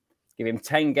strengths, give him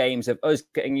 10 games of us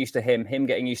getting used to him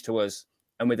getting used to us.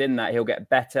 And within that, he'll get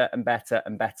better and better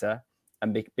and better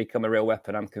and become a real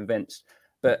weapon, I'm convinced.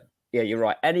 But yeah, you're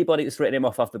right. Anybody that's written him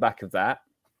off the back of that,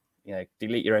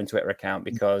 delete your own Twitter account,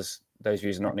 because those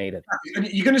views are not needed. And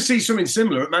you're going to see something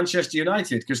similar at Manchester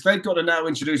United, because they've got to now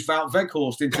introduce Wout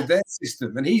Weghorst into their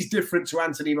system. And he's different to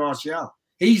Anthony Martial.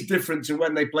 He's different to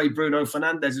when they play Bruno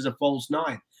Fernandes as a false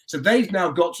 9. So they've now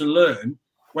got to learn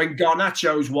when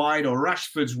Garnacho's wide or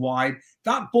Rashford's wide,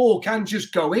 that ball can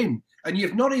just go in. And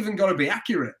you've not even got to be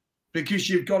accurate, because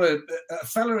you've got a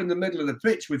fella in the middle of the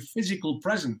pitch with physical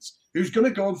presence who's going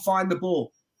to go and find the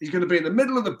ball. He's going to be in the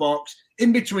middle of the box,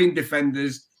 in between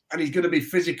defenders, and he's going to be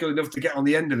physical enough to get on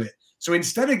the end of it. So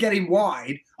instead of getting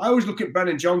wide, I always look at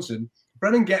Brennan Johnson.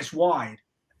 Brennan gets wide,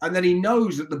 and then he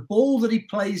knows that the ball that he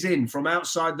plays in from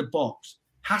outside the box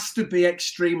has to be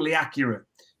extremely accurate,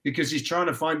 because he's trying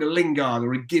to find a Lingard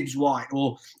or a Gibbs White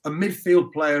or a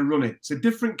midfield player running. It's a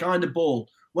different kind of ball.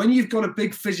 When you've got a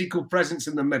big physical presence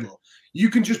in the middle, you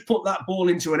can just put that ball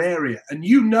into an area, and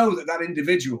you know that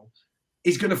individual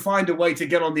is going to find a way to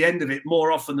get on the end of it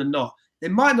more often than not. They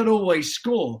might not always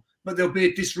score, but there'll be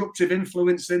a disruptive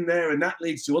influence in there, and that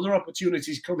leads to other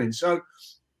opportunities coming. So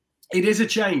it is a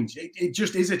change. It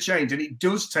just is a change, and it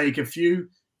does take a few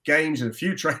games and a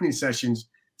few training sessions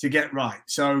to get right.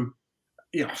 So,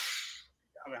 I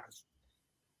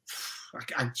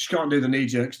just can't do the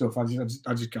knee-jerk stuff. I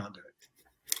just can't do it.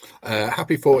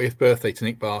 Happy 40th birthday to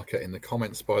Nick Barker in the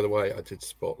comments, by the way. I did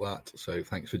spot that. So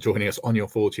thanks for joining us on your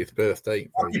 40th birthday.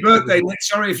 Happy birthday, Nick.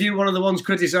 Sorry if you're one of the ones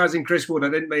criticising Chris Wood. I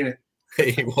didn't mean it.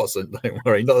 He wasn't, don't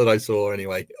worry. Not that I saw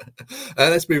anyway.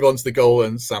 Let's move on to the goal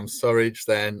and Sam Surridge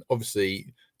then.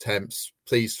 Obviously, Temps,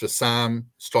 pleased for Sam.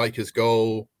 Striker's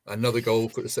goal. Another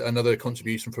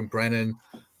contribution from Brennan.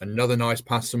 Another nice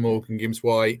pass from Morgan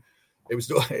Gibbs-White.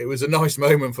 It was a nice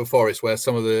moment for Forest, where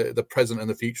some of the present and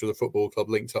the future of the football club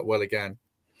linked up well again.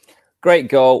 Great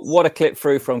goal. What a clip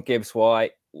through from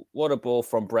Gibbs-White. What a ball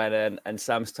from Brennan, and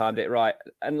Sam's timed it right.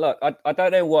 And look, I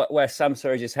don't know where Sam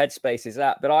Surridge's headspace is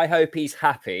at, but I hope he's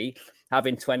happy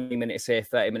having 20 minutes here,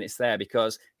 30 minutes there,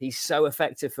 because he's so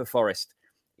effective for Forest.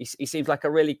 He seems like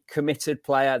a really committed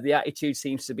player. The attitude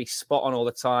seems to be spot on all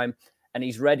the time, and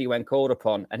he's ready when called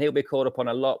upon. And he'll be called upon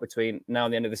a lot between now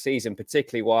and the end of the season,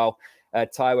 particularly while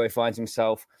Taiwo finds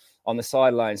himself on the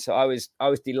sidelines. So I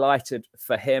was delighted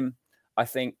for him. I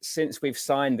think since we've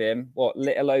signed him,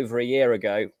 little over a year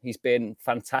ago, he's been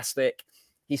fantastic.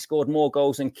 He scored more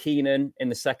goals than Keenan in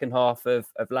the second half of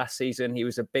last season. He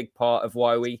was a big part of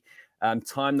why we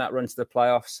time that run to the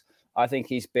playoffs. I think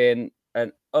he's been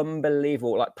an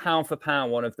unbelievable, like pound for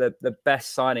pound, one of the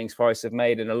best signings Forest have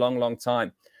made in a long, long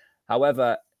time.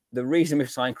 However, the reason we've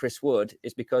signed Chris Wood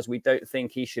is because we don't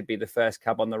think he should be the first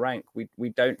cab on the rank. We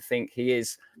don't think he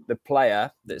is the player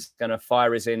that's going to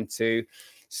fire us into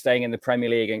staying in the Premier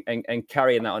League and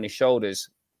carrying that on his shoulders.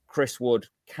 Chris Wood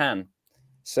can.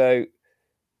 So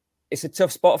it's a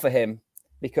tough spot for him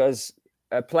because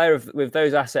a player with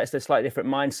those assets, a slightly different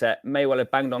mindset, may well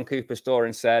have banged on Cooper's door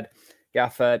and said,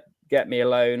 Gaffer, get me a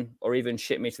loan or even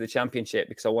ship me to the Championship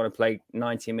because I want to play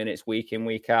 90 minutes week in,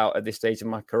 week out at this stage of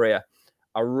my career.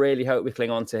 I really hope we cling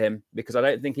on to him because I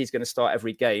don't think he's going to start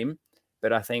every game,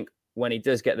 but I think when he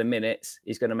does get the minutes,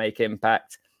 he's going to make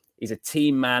impact. He's a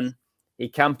team man. He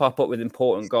can pop up with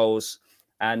important goals.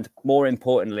 And more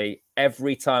importantly,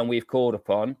 every time we've called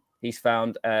upon, he's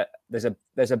found there's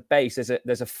a base,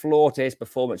 there's a flaw to his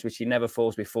performance, which he never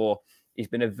falls before. He's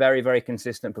been a very, very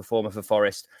consistent performer for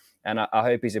Forest. And I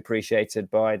hope he's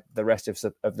appreciated by the rest of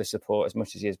the support as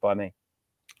much as he is by me.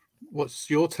 What's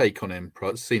your take on him?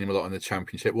 Seen him a lot in the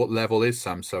Championship. What level is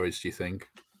Sam Surridge, do you think?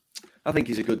 I think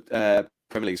he's a good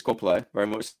Premier League squad player, very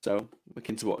much so.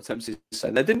 Looking to what Temps is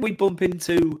saying. Now, didn't we bump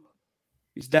into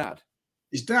his dad?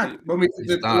 His dad. When we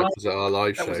his dad was at our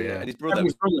live show, yeah. And his brother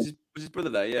was his brother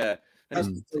there, yeah.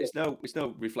 And it's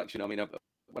no reflection. I mean,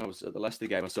 when I was at the Leicester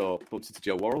game, I bumped into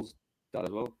Joe Worrell's dad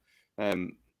as well.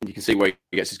 And you can see where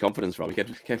he gets his confidence from. He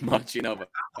kept marching over.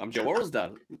 I'm Joe Worrell's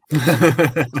dad.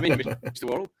 I mean, Mr.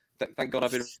 Worrell. Thank God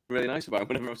I've been really nice about it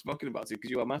whenever I'm spoken about it because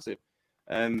you are massive.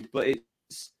 But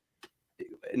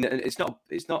it's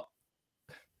not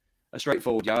a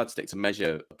straightforward yardstick to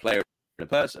measure a player and a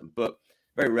person. But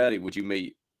very rarely would you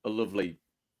meet a lovely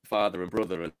father and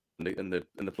brother and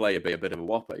the player be a bit of a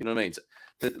whopper. You know what I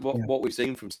mean? What we've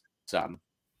seen from Sam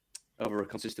over a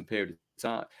consistent period of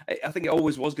time, I think it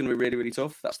always was going to be really, really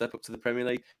tough, that step up to the Premier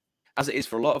League, as it is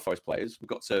for a lot of Forest players. We've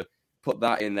got to put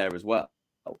that in there as well.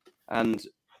 And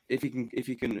if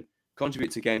you can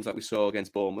contribute to games like we saw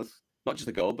against Bournemouth, not just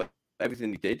the goal, but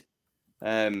everything he did,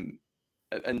 and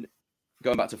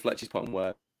going back to Fletcher's point,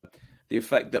 where the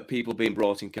effect that people being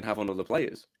brought in can have on other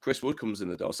players. Chris Wood comes in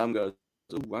the door. Sam goes,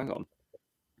 oh, hang on.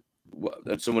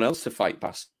 There's someone else to fight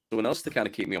past, someone else to kind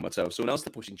of keep me on my toes, someone else to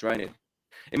push in training.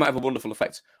 It might have a wonderful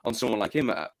effect on someone like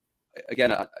him.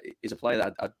 Again, he's a player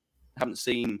that I haven't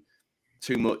seen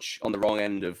too much on the wrong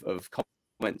end of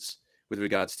comments with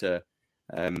regards to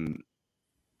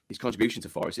his contribution to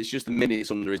Forest. It's just the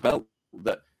minutes under his belt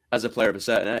that, as a player of a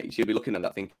certain age, you'll be looking at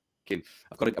that thinking,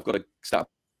 I've got to start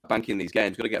banking these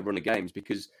games, got to get a run of games,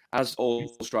 because as all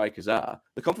strikers are,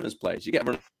 the confidence players, you get a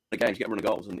run of games, you get a run of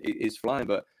goals, and it is flying.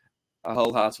 But I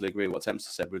wholeheartedly agree with what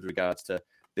Temps said with regards to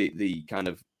the kind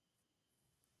of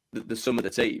the sum of the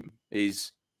team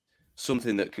is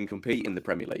something that can compete in the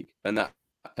Premier League, and that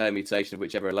permutation of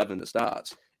whichever 11 that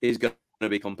starts is going to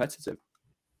be competitive.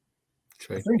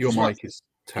 True. Your mic is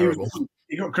terrible.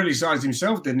 He got criticised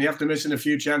himself, didn't he? After missing a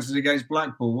few chances against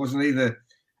Blackpool,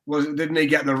 didn't he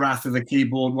get the wrath of the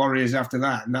keyboard warriors after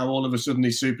that? Now all of a sudden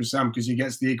he's Super Sam because he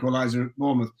gets the equaliser at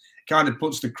Bournemouth. Kind of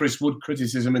puts the Chris Wood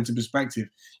criticism into perspective.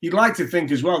 You'd like to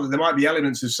think as well that there might be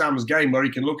elements of Sam's game where he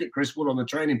can look at Chris Wood on the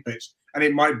training pitch and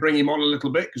it might bring him on a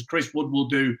little bit, because Chris Wood will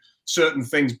do certain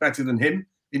things better than him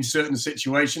in certain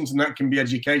situations, and that can be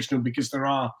educational because there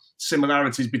are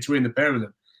similarities between the pair of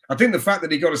them. I think the fact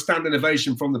that he got a standing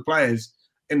ovation from the players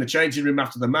in the changing room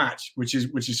after the match, which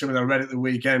is something I read at the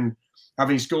weekend,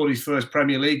 having scored his first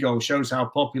Premier League goal, shows how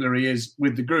popular he is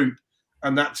with the group.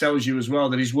 And that tells you as well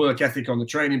that his work ethic on the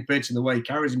training pitch and the way he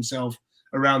carries himself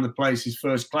around the place is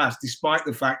first class, despite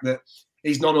the fact that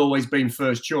he's not always been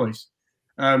first choice.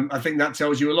 I think that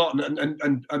tells you a lot.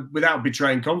 And without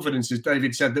betraying confidence, as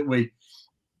David said, that we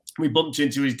bumped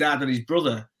into his dad and his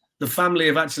brother. The family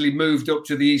have actually moved up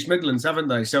to the East Midlands, haven't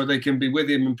they? So they can be with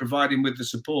him and provide him with the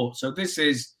support. So this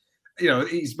is,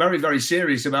 he's very, very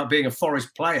serious about being a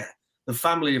Forest player. The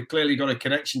family have clearly got a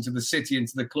connection to the city and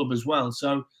to the club as well.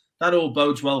 So that all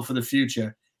bodes well for the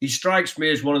future. He strikes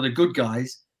me as one of the good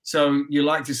guys. So you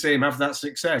like to see him have that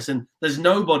success. And there's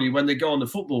nobody, when they go on the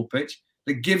football pitch,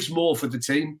 that gives more for the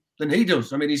team than he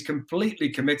does. I mean, he's completely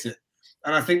committed.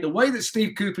 And I think the way that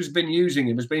Steve Cooper's been using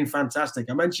him has been fantastic.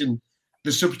 I mentioned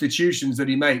the substitutions that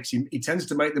he makes. He tends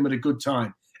to make them at a good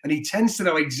time. And he tends to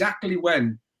know exactly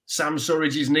when Sam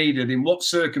Surridge is needed, in what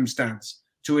circumstance,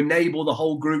 to enable the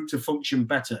whole group to function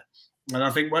better. And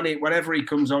I think whenever he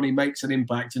comes on, he makes an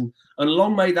impact. And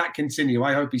long may that continue.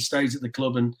 I hope he stays at the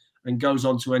club and goes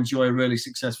on to enjoy a really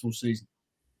successful season.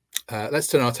 Let's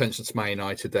turn our attention to Man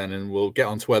United then, and we'll get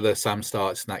on to whether Sam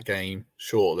starts in that game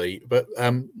shortly. But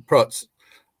Protz,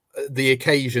 the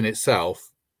occasion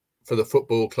itself for the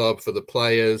football club, for the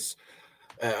players,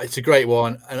 it's a great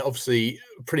one. And obviously,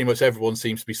 pretty much everyone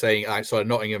seems to be saying outside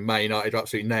Nottingham, Man United are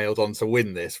absolutely nailed on to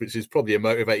win this, which is probably a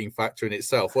motivating factor in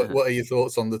itself. What are your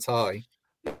thoughts on the tie?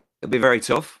 It'll be very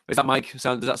tough. Is that mic? Does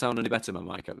that sound any better, my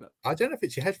mic? I don't know if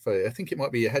it's your headphone. I think it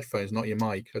might be your headphones, not your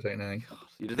mic. I don't know.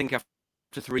 You'd think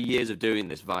after 3 years of doing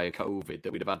this via COVID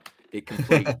that we'd have had it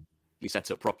completely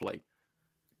set up properly.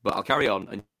 But I'll carry on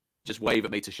and just wave at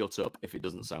me to shut up if it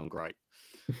doesn't sound great.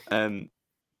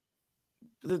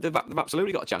 They've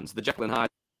absolutely got a chance. The Jekyll and Hyde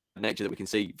nature that we can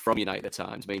see from United at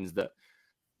times means that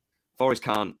Forest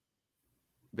can't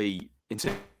be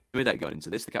intimidated going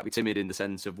into this. They can't be timid in the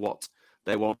sense of what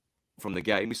they want from the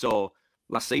game. We saw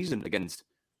last season against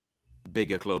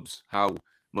bigger clubs how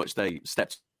much they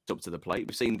stepped up to the plate.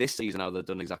 We've seen this season how they've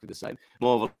done exactly the same.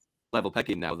 More of a level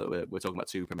pegging now that we're talking about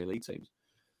 2 Premier League teams.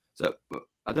 So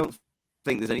I don't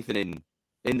think there's anything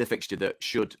in the fixture that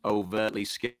should overtly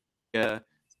scare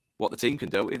what the team can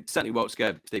do. It certainly won't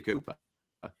scare Steve Cooper.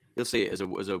 He'll see it as a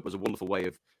wonderful way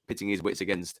of pitting his wits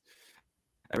against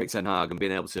Erik ten Hag and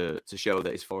being able to show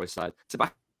that his Forest side, to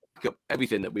back up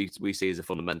everything that we see as a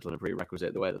fundamental and a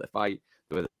prerequisite, the way that they fight,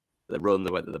 the way that they run,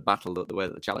 the way that they battle, the way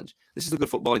that they challenge. This is a good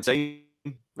footballing team,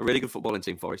 a really good footballing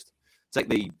team, Forest. Take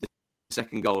the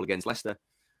second goal against Leicester.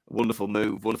 Wonderful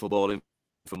move, wonderful ball in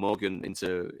for Morgan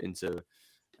into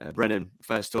Brennan.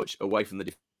 First touch away from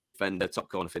the defender, top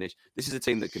corner finish. This is a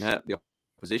team that can hurt the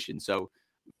opposition. So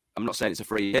I'm not saying it's a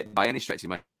free hit by any stretch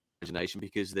of imagination,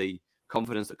 because the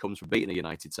confidence that comes from beating a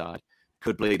United side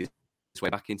could bleed its way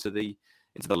back into the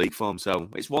league form. So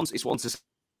it's one to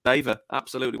savour.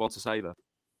 Absolutely one to savour.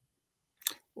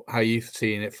 How are you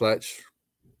seeing it, Fletch?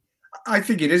 I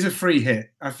think it is a free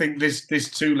hit. I think this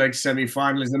 2-leg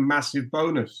semi-final is a massive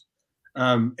bonus.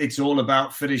 It's all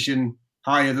about finishing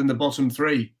higher than the bottom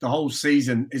 3. The whole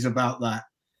season is about that.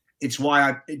 It's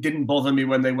why it didn't bother me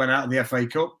when they went out of the FA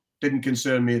Cup. Didn't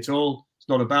concern me at all. It's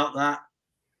not about that.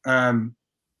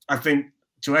 I think,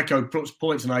 to echo Prout's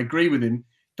points, and I agree with him,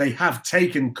 they have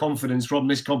taken confidence from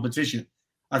this competition.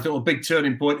 I thought a big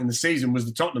turning point in the season was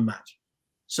the Tottenham match.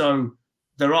 So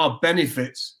there are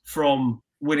benefits from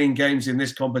winning games in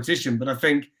this competition. But I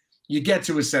think you get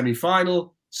to a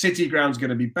semi-final, City Ground's going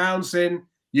to be bouncing.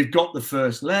 You've got the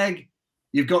first leg.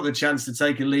 You've got the chance to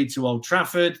take a lead to Old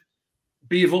Trafford.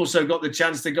 But you've also got the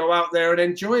chance to go out there and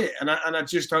enjoy it. And I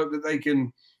just hope that they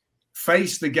can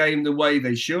face the game the way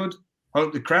they should.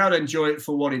 Hope the crowd enjoy it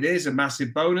for what it is, a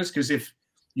massive bonus. Because if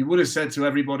you would have said to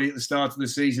everybody at the start of the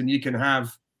season, you can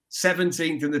have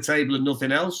 17th in the table and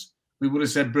nothing else, we would have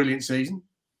said brilliant season.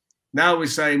 Now we're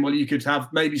saying, well, you could have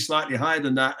maybe slightly higher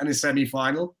than that in a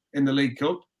semi-final in the League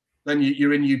Cup. Then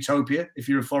you're in utopia if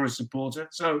you're a Forest supporter.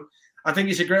 So I think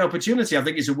it's a great opportunity. I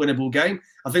think it's a winnable game.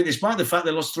 I think despite the fact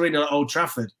they lost 3-0 at Old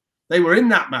Trafford, they were in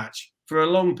that match for a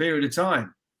long period of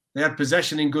time. They had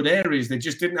possession in good areas. They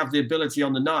just didn't have the ability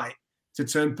on the night to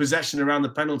turn possession around the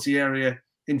penalty area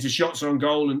into shots on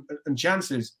goal and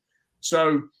chances.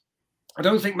 So I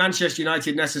don't think Manchester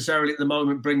United necessarily at the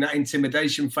moment bring that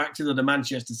intimidation factor that the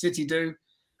Manchester City do.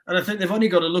 And I think they've only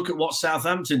got to look at what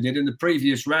Southampton did in the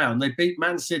previous round. They beat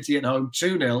Man City at home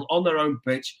 2-0 on their own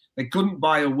pitch. They couldn't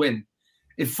buy a win.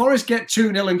 If Forest get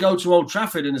 2-0 and go to Old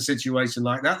Trafford in a situation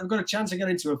like that, they've got a chance of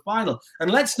getting to a final. And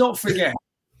let's not forget,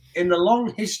 in the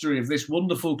long history of this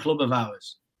wonderful club of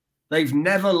ours, they've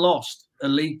never lost a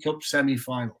League Cup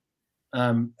semi-final.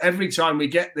 Every time we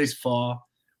get this far,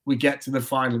 we get to the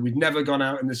final. We've never gone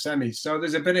out in the semis. So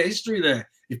there's a bit of history there.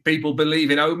 If people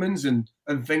believe in omens and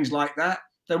things like that,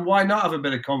 then why not have a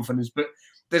bit of confidence? But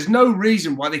there's no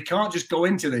reason why they can't just go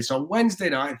into this on Wednesday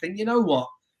night and think, you know what,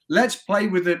 let's play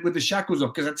with the shackles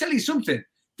off. Because I tell you something,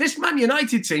 this Man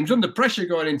United team's under pressure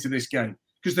going into this game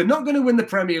because they're not going to win the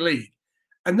Premier League.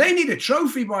 And they need a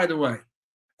trophy, by the way.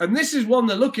 And this is one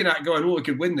they're looking at going, oh, we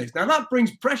could win this. Now, that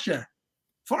brings pressure.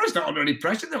 Forest aren't under any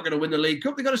pressure. They're not going to win the League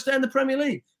Cup. They've got to stay in the Premier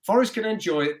League. Forest can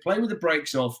enjoy it, play with the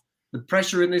brakes off. The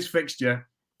pressure in this fixture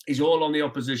is all on the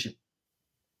opposition.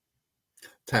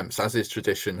 Temps, as is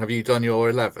tradition, have you done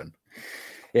your 11?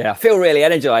 Yeah, I feel really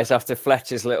energised after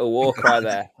Fletcher's little war cry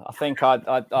there. I think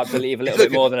I believe a little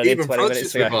bit more than I did 20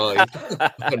 minutes ago.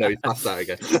 Oh no, he's passed that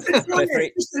again.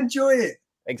 Just enjoy it.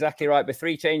 Exactly right, but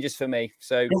 3 changes for me.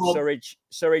 So Surridge,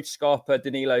 Scarpa,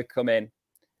 Danilo come in.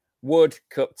 Wood,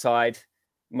 cup tied.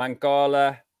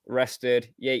 Mangala,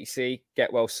 rested. Yatesy,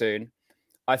 get well soon.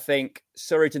 I think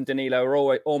Surridge and Danilo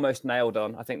are almost nailed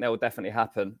on. I think that will definitely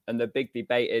happen. And the big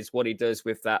debate is what he does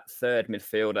with that third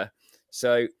midfielder.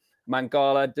 So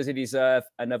Mangala, does he deserve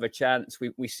another chance?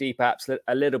 We see perhaps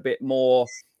a little bit more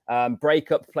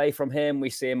Break-up play from him. We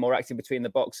see him more active between the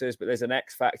boxes, but there's an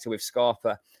X factor with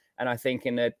Scarpa. And I think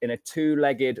in a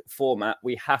two-legged format,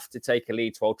 we have to take a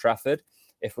lead to Old Trafford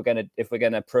if we're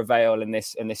gonna prevail in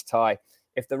this tie.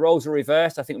 If the roles are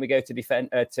reversed, I think we go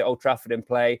to Old Trafford and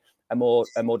play a more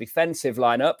defensive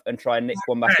lineup and try and nick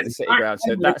one back at the City ground.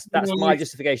 So that's my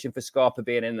justification for Scarpa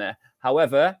being in there.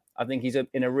 However, I think he's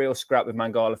in a real scrap with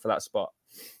Mangala for that spot.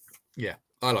 Yeah,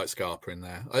 I like Scarpa in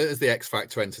there as the X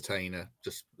Factor entertainer,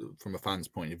 just from a fan's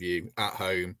point of view at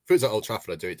home. If it was at Old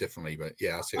Trafford, I'd do it differently. But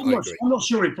yeah, I agree. I'm not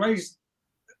sure he plays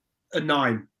a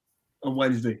 9 on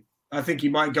Wednesday. I think he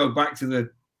might go back to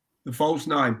the false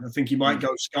 9. I think he might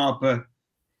go Scarpa,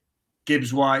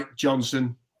 Gibbs White,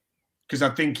 Johnson, because I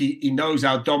think he knows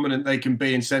how dominant they can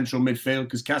be in central midfield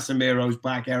because Casemiro's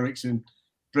back, Eriksen,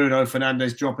 Bruno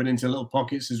Fernandes dropping into little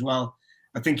pockets as well.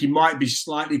 I think he might be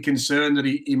slightly concerned that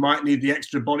he might need the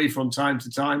extra body from time to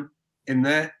time in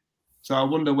there. So I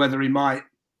wonder whether he might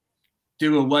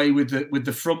do away with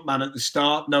the front man at the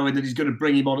start, knowing that he's going to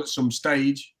bring him on at some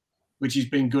stage, which he's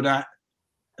been good at,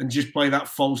 and just play that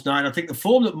false 9. I think the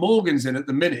form that Morgan's in at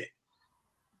the minute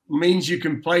means you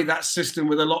can play that system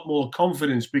with a lot more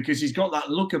confidence because he's got that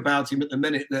look about him at the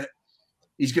minute that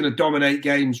he's going to dominate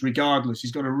games regardless.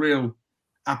 He's got a real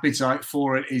appetite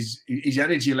for it. His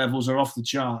energy levels are off the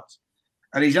charts.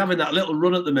 And he's having that little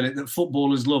run at the minute that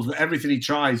footballers love, that everything he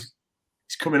tries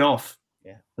is coming off.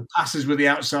 Yeah. The passes with the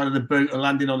outside of the boot are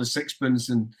landing on a sixpence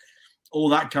and all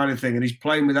that kind of thing. And he's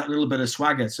playing with that little bit of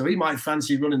swagger. So he might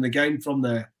fancy running the game from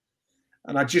there.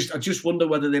 And I just wonder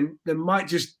whether they might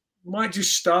just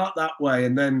start that way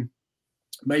and then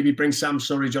maybe bring Sam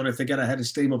Surridge on if they get a head of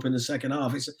steam up in the second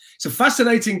half. It's a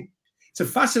fascinating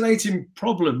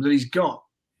problem that he's got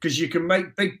because you can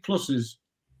make big pluses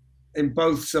in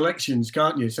both selections,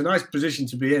 can't you? It's a nice position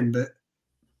to be in, but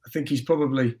I think he's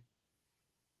probably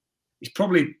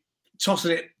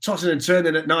tossing and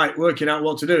turning at night, working out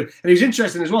what to do. And he was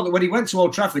interesting as well that when he went to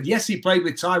Old Trafford, yes, he played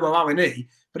with Taiwo Awoniyi,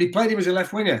 but he played him as a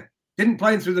left winger. Didn't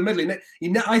play him through the middle.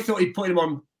 I thought he'd put him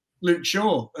on Luke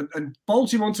Shaw and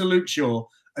bolt him onto Luke Shaw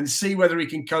and see whether he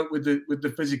can cope with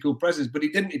the physical presence. But he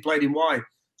didn't. He played him wide.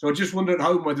 So I just wonder at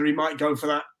home whether he might go for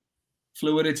that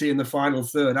fluidity in the final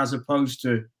third as opposed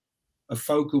to a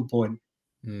focal point.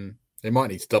 They might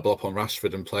need to double up on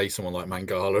Rashford and play someone like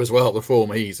Mangala as well, the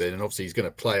form he's in. And obviously he's going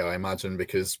to play, I imagine,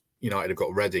 because United have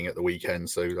got Reading at the weekend.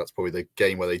 So that's probably the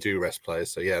game where they do rest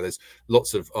players. So yeah, there's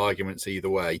lots of arguments either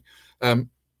way.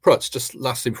 Prutz, just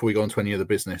lastly before we go on to any other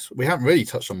business, we haven't really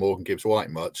touched on Morgan Gibbs-White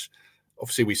much.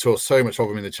 Obviously, we saw so much of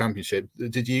him in the Championship.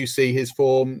 Did you see his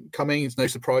form coming? It's no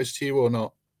surprise to you or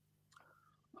not?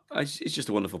 He's just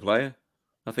a wonderful player.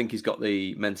 I think he's got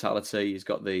the mentality. He's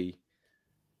got the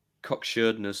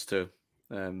cocksuredness to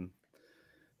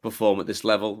perform at this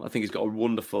level. I think he's got a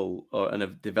wonderful and a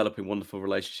developing wonderful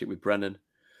relationship with Brennan.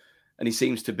 And he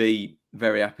seems to be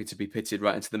very happy to be pitted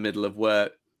right into the middle of where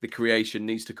the creation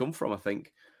needs to come from, I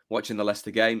think. Watching the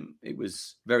Leicester game, it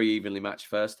was very evenly matched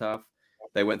first half.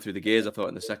 They went through the gears, I thought,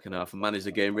 in the second half and managed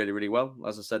the game really, really well.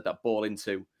 As I said, that ball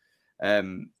into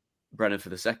Brennan for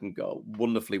the second goal,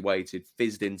 wonderfully weighted,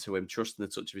 fizzed into him, trusting the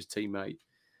touch of his teammate.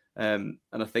 And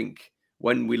I think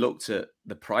when we looked at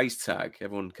the price tag,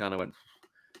 everyone kind of went,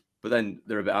 but then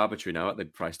they're a bit arbitrary now, aren't they,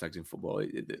 price tags in football?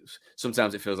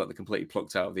 Sometimes it feels like they're completely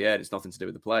plucked out of the air. It's nothing to do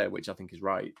with the player, which I think is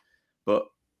right. But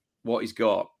what he's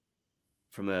got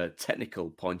from a technical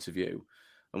point of view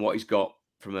and what he's got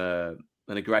from an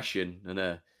aggression and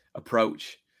a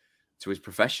approach to his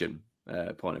profession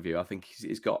point of view, I think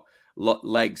he's got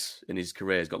legs in his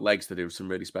career. He's got legs to do some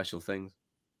really special things.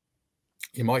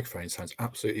 Your microphone sounds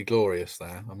absolutely glorious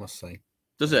there, I must say.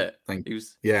 Does it? Thank you.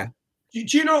 Yeah.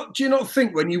 Do you not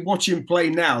think when you watch him play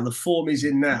now, the form he's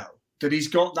in now, that he's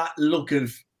got that look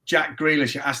of Jack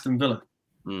Grealish at Aston Villa?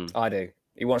 I do.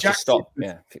 He wants to stop.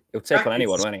 Yeah, he'll take on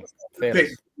anyone, won't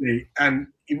he? And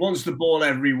he wants the ball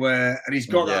everywhere, and he's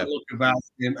got that look about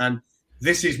him. And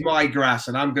this is my grass,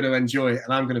 and I'm going to enjoy it,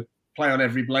 and I'm going to play on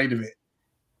every blade of it.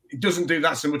 He doesn't do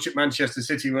that so much at Manchester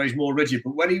City, where he's more rigid.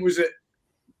 But when he was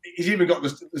he's even got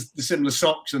the similar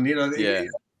socks, and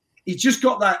he's just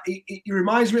got that. He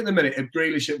reminds me at the minute of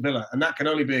Grealish at Villa, and that can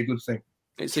only be a good thing.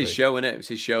 It's his show, isn't it? It's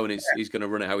his show, and he's going to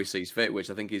run it how he sees fit, which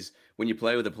I think is when you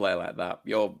play with a player like that,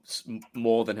 you're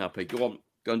more than happy. Go on,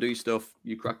 go and do your stuff.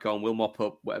 You crack on. We'll mop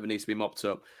up whatever needs to be mopped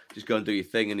up. Just go and do your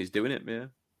thing, and he's doing it,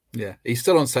 Yeah, he's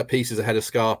still on set pieces ahead of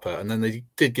Scarpa, and then they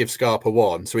did give Scarpa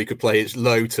one, so he could play it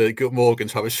low to Morgan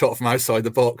to have a shot from outside the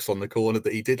box on the corner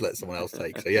that he did let someone else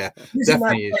take. So yeah,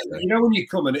 definitely is. You know when you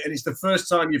come in and it's the first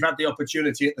time you've had the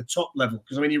opportunity at the top level,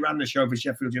 because he ran the show for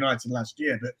Sheffield United last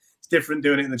year, but it's different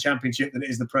doing it in the Championship than it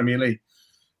is the Premier League.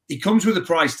 he comes with a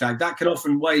price tag that can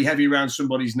often weigh heavy around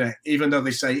somebody's neck, even though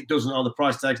they say it doesn't. Oh, the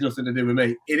price tag's nothing to do with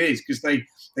me. It is, because they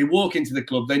walk into the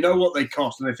club, they know what they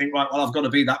cost, and they think, right, well, I've got to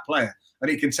be that player, and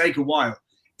it can take a while.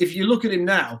 If you look at him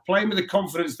now, playing with the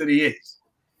confidence that he is,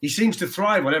 he seems to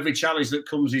thrive on every challenge that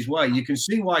comes his way. You can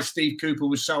see why Steve Cooper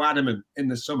was so adamant in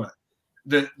the summer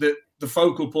that the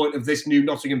focal point of this new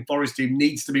Nottingham Forest team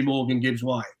needs to be Morgan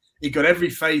Gibbs-White. He got every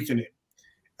faith in him.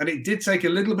 And it did take a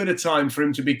little bit of time for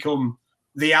him to become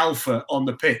the alpha on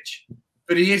the pitch.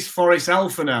 But he is Forest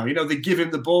alpha now. You know, they give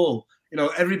him the ball. You know,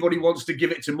 everybody wants to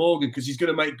give it to Morgan because he's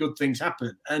going to make good things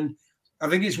happen. And I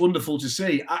think it's wonderful to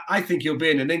see. I think he'll be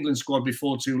in an England squad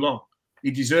before too long. He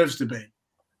deserves to be.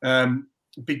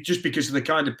 Just because of the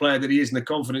kind of player that he is and the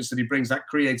confidence that he brings, that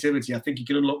creativity. I think he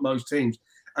can unlock most teams.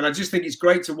 And I just think it's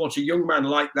great to watch a young man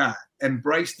like that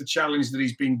embrace the challenge that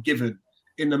he's been given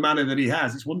in the manner that he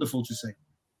has. It's wonderful to see.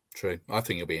 True. I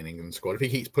think he'll be in England squad. If he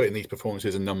keeps putting these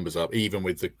performances and numbers up, even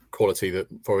with the quality that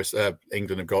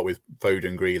England have got with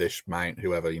Foden, Grealish, Mount,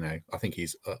 whoever, you know, I think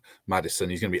he's Maddison.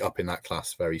 He's going to be up in that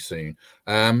class very soon.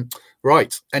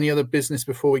 Right. Any other business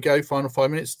before we go? Final 5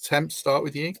 minutes. Temps, start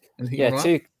with you.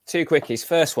 Two quickies.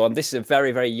 First one, this is a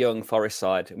very, very young Forest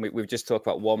side. And we've just talked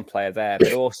about one player there,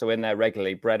 but also in there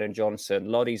regularly, Brennan Johnson.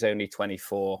 Loddie's only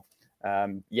 24.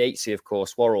 Yatesy, of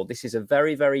course, Worrell. This is a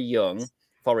very, very young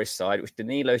Forest side, which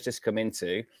Danilo's just come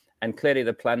into. And clearly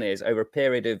the plan is over a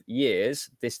period of years,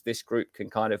 this group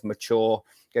can kind of mature,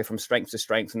 go from strength to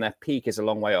strength, and their peak is a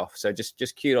long way off. So just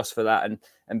kudos for that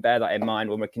and bear that in mind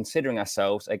when we're considering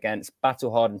ourselves against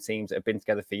battle-hardened teams that have been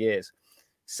together for years.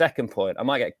 Second point, I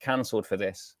might get cancelled for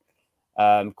this.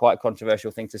 Quite a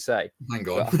controversial thing to say. Hang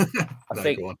on.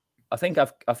 I think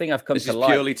I've come this to is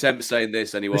like. Purely Temp saying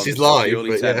this. Anyone? This is live.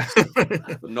 Purely Temp.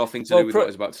 Nothing to do with what I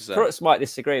was about to say. Brooks might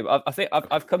disagree, but I think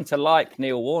I've come to like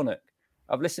Neil Warnock.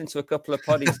 I've listened to a couple of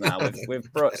poddies now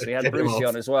with Brooks. He had Brucey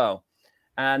on as well.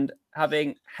 And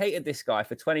having hated this guy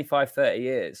for 25, 30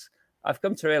 years, I've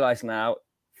come to realise now,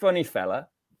 funny fella,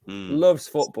 loves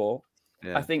football.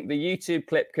 Yeah. I think the YouTube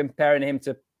clip comparing him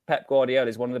to Pep Guardiola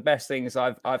is one of the best things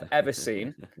I've ever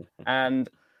seen. And,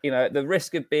 you know, the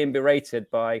risk of being berated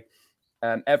by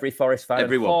every Forest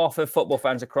fan, and half of football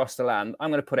fans across the land, I'm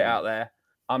going to put it out there.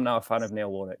 I'm now a fan of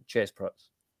Neil Warnock. Cheers, Prutz.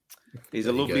 He's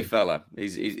a lovely fella.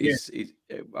 He's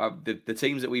the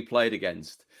teams that we played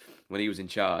against when he was in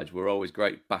charge were always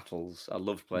great battles. I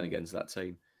loved playing against that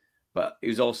team. But he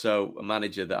was also a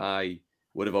manager that I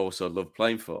would have also loved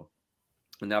playing for.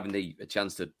 And having a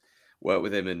chance to work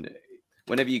with him, and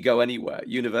whenever you go anywhere,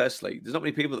 universally, there's not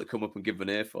many people that come up and give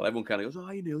an earful. Everyone kind of goes, "Oh,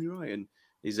 you Neil, you're right." And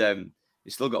he's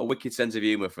still got a wicked sense of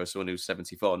humour for someone who's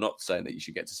 74. Not saying that you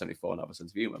should get to 74 and have a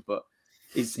sense of humour, but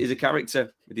he's a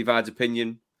character. He divides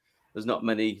opinion. There's not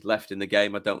many left in the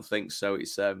game, I don't think. So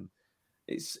it's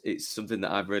something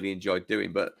that I've really enjoyed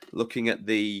doing. But looking at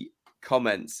the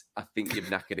comments, I think you've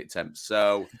knackered it, Temp.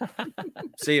 So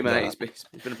see you, mate. It's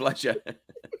been a pleasure.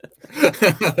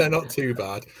 They're not too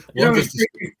bad. You know,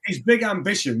 his big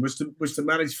ambition was to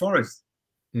manage Forest.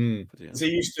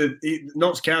 So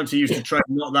Notts County used to train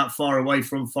not that far away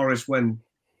from Forest when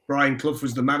Brian Clough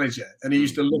was the manager, and he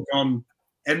used to look on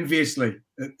enviously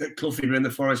at Clough being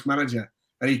the Forest manager.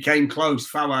 And he came close.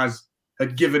 Fawaz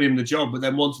had given him the job, but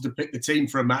then wanted to pick the team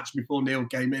for a match before Neil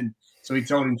came in. So he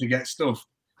told him to get stuffed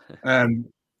a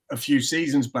few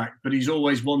seasons back. But he's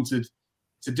always wanted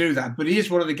to do that. But he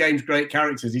is one of the game's great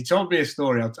characters. He told me a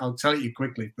story. I'll tell it you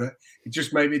quickly, but it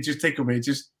just tickled me. It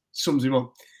just sums him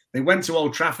up. They went to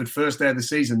Old Trafford first day of the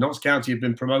season. Notts County had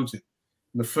been promoted.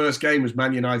 And the first game was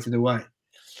Man United away.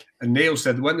 And Neil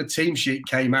said when the team sheet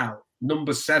came out,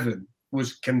 number 7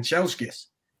 was Kanchelskis.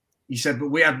 He said, but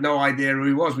we had no idea who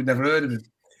he was. We'd never heard of him.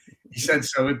 He said,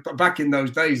 so back in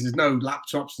those days, there's no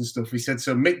laptops and stuff. He said,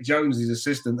 so Mick Jones, his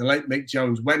assistant, the late Mick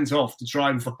Jones, went off to try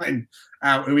and find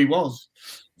out who he was.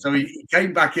 So he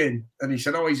came back in and he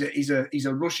said, oh, he's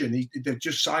a Russian. They've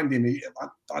just signed him.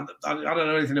 I don't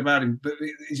know anything about him, but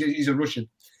he's a Russian.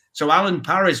 So Alan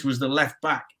Paris was the left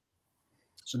back.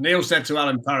 So Neil said to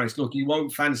Alan Paris, look, you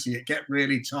won't fancy it. Get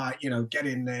really tight, get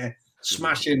in there,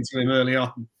 smash into him early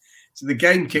on. So the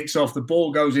game kicks off. The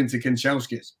ball goes into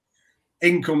Kanchelskis.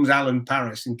 In comes Alan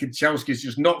Paris, and Kanchelskis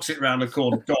just knocks it round the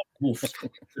corner.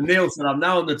 And Neil said, I'm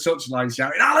now on the touchline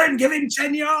shouting, Alan, give him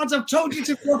 10 yards. I've told you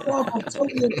to flip off. I've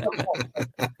told you to flip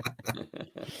off.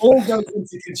 Ball goes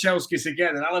into Kanchelskis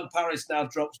again, and Alan Paris now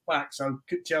drops back. So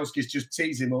Kanchelskis just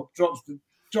tees him up, drops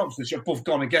the shot. Buff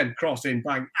gone again, cross in,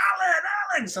 bang.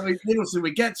 Alan. So Neil said,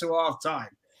 we get to half time.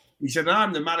 He said,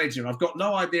 I'm the manager. I've got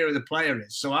no idea who the player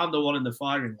is, so I'm the one in the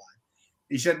firing line.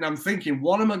 He said, and I'm thinking,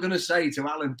 what am I going to say to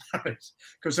Alan Paris?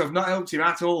 Because I've not helped him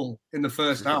at all in the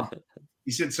first half.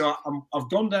 He said, so I've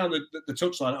gone down the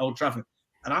touchline at Old Trafford,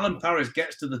 and Alan Paris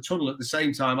gets to the tunnel at the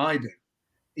same time I do.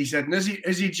 He said, and as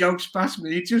he jokes past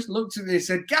me, he just looked at me and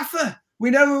said, Gaffer, we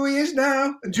know who he is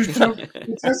now. And just joked.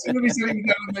 He said he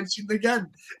never mentioned again.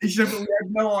 He said, but we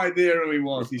had no idea who he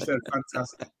was. He said,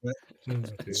 fantastic.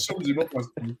 It sums him up.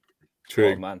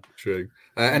 True, man. True.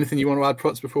 Anything you want to add,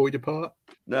 Prots, before we depart?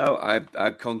 No, I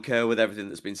concur with everything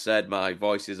that's been said. My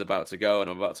voice is about to go and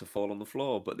I'm about to fall on the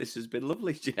floor, but this has been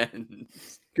lovely, Jen.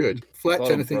 Good.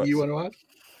 Fletch, anything you want to add?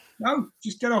 No,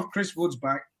 just get off Chris Wood's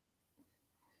back.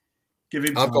 Give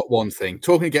him time. I've got one thing.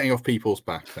 Talking of getting off people's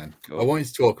back, then. I wanted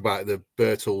to talk about the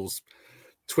Birtles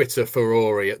Twitter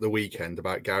furore at the weekend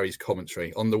about Gary's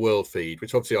commentary on the World feed,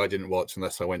 which obviously I didn't watch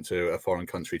unless I went to a foreign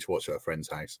country to watch at a friend's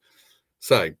house.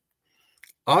 So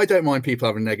I don't mind people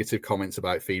having negative comments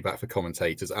about feedback for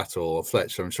commentators at all.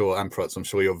 Fletcher, I'm sure, and Prutz, I'm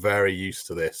sure you're very used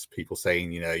to this. People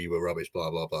saying, you were rubbish,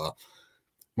 blah, blah, blah.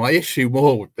 My issue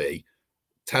more would be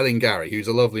telling Gary, who's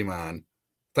a lovely man,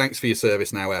 thanks for your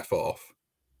service, now F off.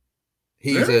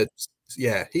 He's a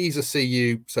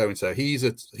CU so-and-so. He's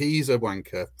a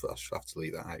wanker. I should have to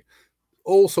leave that out.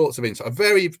 All sorts of insight. A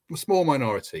very small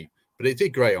minority, but it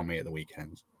did great on me at the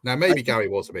weekend. Now, maybe Gary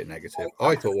was a bit negative.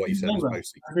 I thought what he said was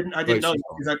mostly. I didn't know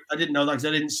that because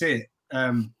I didn't see it.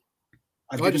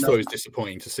 I just thought it was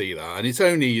disappointing to see that. And it's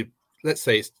only, let's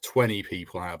say it's 20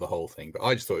 people out of the whole thing, but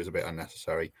I just thought it was a bit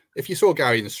unnecessary. If you saw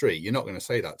Gary in the street, you're not going to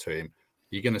say that to him.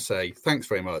 You're going to say, thanks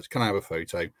very much. Can I have a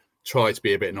photo? Try to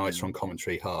be a bit nicer on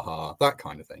commentary, that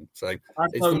kind of thing. So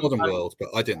it's the modern world, but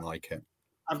I didn't like it.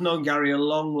 I've known Gary a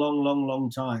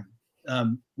long time,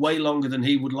 way longer than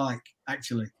he would like,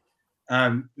 actually.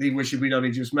 He wishes we'd only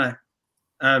just met.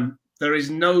 There is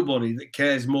nobody that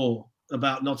cares more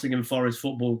about Nottingham Forest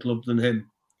Football Club than him.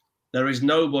 There is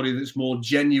nobody that's more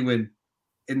genuine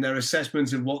in their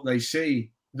assessment of what they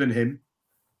see than him.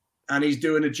 And he's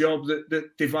doing a job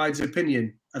that divides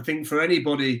opinion. I think for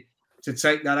anybody to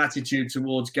take that attitude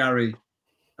towards Gary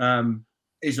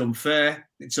is unfair.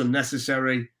 It's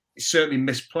unnecessary. It's certainly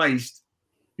misplaced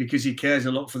because he cares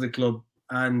a lot for the club.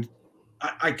 And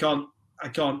I can't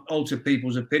alter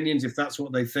people's opinions if that's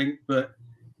what they think. But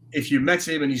if you met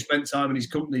him and you spent time in his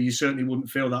company, you certainly wouldn't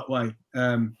feel that way.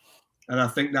 And I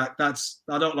think that's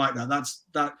I don't like that. That's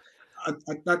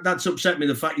upset me.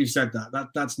 The fact you said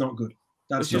that's not good.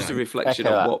 That's just a reflection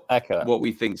of what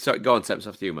we think. So go on, Temps,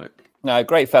 after you, mate. No,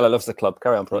 great fella, loves the club.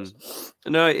 Carry on, Prots.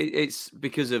 No, it's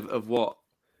because of what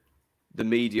the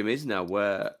medium is now,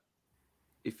 where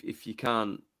if you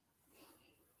can't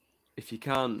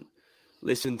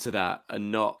listen to that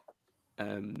and not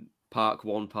park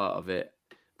one part of it,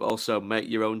 but also make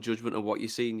your own judgment of what you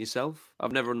see in yourself.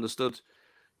 I've never understood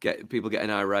people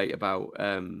getting irate about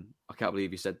I can't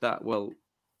believe you said that. Well,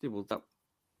 that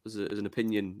was an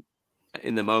opinion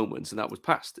in the moment, and that was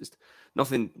past. It's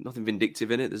nothing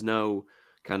vindictive in it. There's no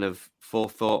kind of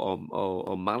forethought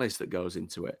or malice that goes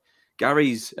into it.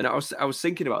 Gary's, and I was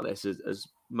thinking about this as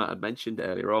Matt had mentioned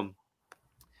earlier on.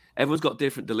 Everyone's got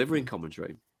different delivery in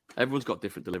commentary. Everyone's got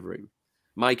different delivery.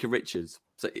 Micah Richards,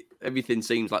 so everything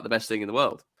seems like the best thing in the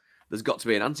world. There's got to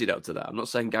be an antidote to that. I'm not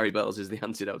saying Gary Birtles is the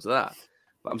antidote to that,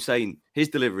 but I'm saying his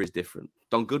delivery is different.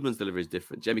 Don Goodman's delivery is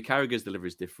different. Jamie Carragher's delivery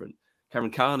is different.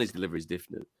 Karen Carney's delivery is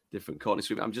different. Courtney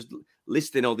Sweet. I'm just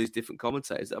listing all these different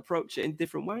commentators that approach it in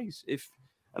different ways.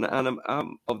 And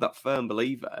I'm of that firm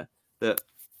believer that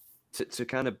to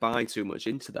kind of buy too much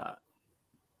into that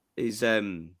is I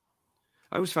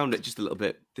always found it just a little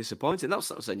bit disappointing. That's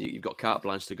not saying you've got carte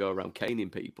blanche to go around caning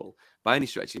people by any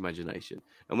stretch of the imagination.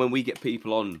 And when we get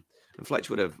people on, and Fletch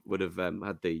would have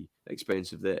had the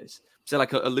experience of this, say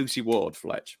like a Lucy Ward,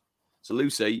 Fletch. So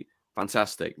Lucy,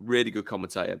 fantastic, really good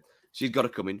commentator. She's got to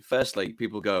come in. Firstly,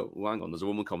 people go, well, hang on, there's a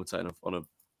woman commentating on a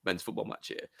men's football match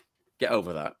here. Get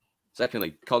over that.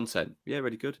 Secondly, content. Yeah,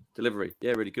 really good. Delivery.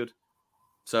 Yeah, really good.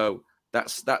 So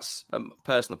that's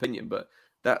personal opinion, but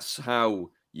that's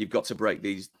how you've got to break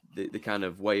the kind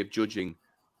of way of judging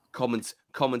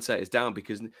commentators down,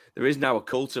 because there is now a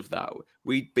cult of that.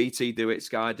 BT do it,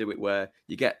 Sky do it, where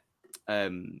you get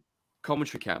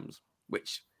commentary cams,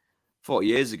 which 40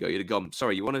 years ago you'd have gone,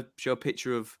 sorry, you want to show a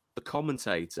picture of the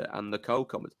commentator and the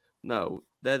co-commentator? No,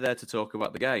 they're there to talk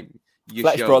about the game.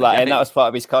 Fletch brought that in. That was part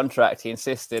of his contract. He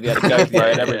insisted he had a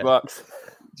GoPro in every box.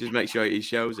 Just make sure he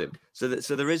shows him. So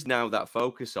there is now that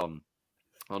focus on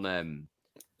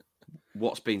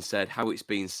what's being said, how it's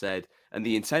being said, and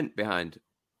the intent behind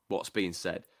what's being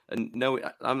said. And no,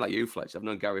 I'm like you, Fletch. I've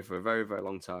known Gary for a very, very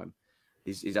long time.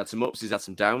 He's had some ups, he's had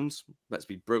some downs. Let's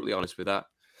be brutally honest with that.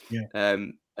 Yeah.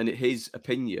 And his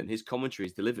opinion, his commentary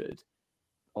is delivered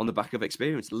on the back of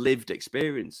experience, lived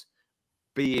experience,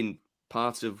 being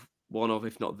part of one of,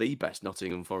 if not the best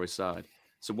Nottingham Forest side.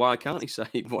 So why can't he say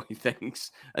what he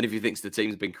thinks? And if he thinks the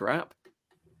team's been crap,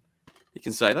 he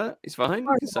can say that. It's fine.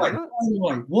 He can say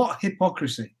that. What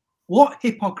hypocrisy. What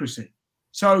hypocrisy.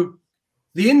 So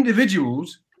the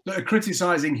individuals that are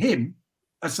criticising him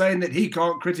are saying that he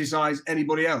can't criticise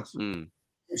anybody else,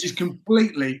 which is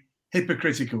completely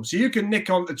hypocritical. So you can nick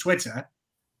onto Twitter,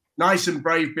 nice and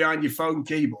brave behind your phone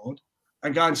keyboard,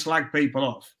 and go and slag people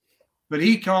off. But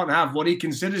he can't have what he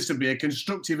considers to be a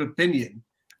constructive opinion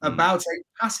about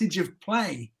a passage of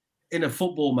play in a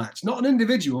football match. Not an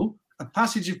individual, a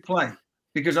passage of play.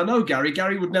 Because I know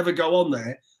Gary would never go on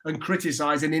there and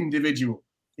criticise an individual.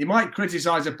 He might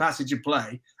criticise a passage of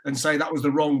play and say that was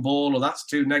the wrong ball, or that's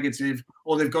too negative,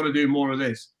 or they've got to do more of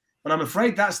this. But I'm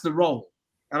afraid that's the role.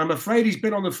 And I'm afraid he's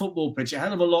been on the football pitch a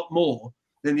hell of a lot more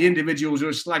than the individuals who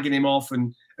are slagging him off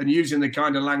and using the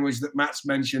kind of language that Matt's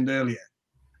mentioned earlier.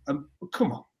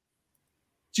 Come on.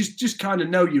 Just kind of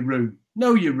know your room.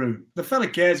 Know your room. The fella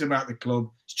cares about the club.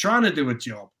 He's trying to do a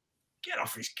job. Get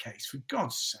off his case, for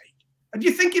God's sake. And do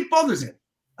you think it bothers him?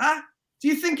 Huh? Do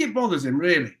you think it bothers him,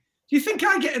 really? Do you think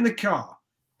I get in the car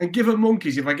and give him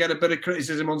monkeys if I get a bit of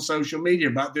criticism on social media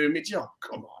about doing my job?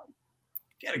 Come on.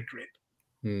 Get a grip.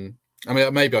 I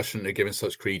mean, maybe I shouldn't have given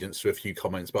such credence to a few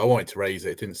comments, but I wanted to raise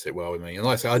it. It didn't sit well with me. And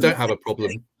like I said, I don't have a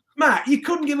problem. Matt, you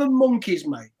couldn't give them monkeys,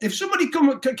 mate. If somebody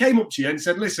came up to you and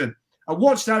said, listen, I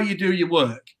watched how you do your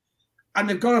work and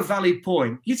they've got a valid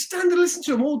point, you'd stand and listen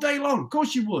to them all day long. Of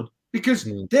course you would. Because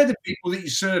they're the people that you're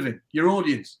serving, your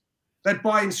audience. They're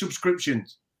buying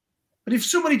subscriptions. But if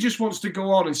somebody just wants to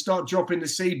go on and start dropping the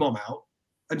C-bomb out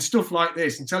and stuff like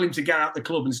this and tell him to get out the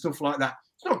club and stuff like that,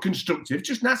 it's not constructive,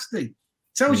 just nasty. It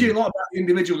tells you a lot about the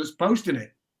individual that's posting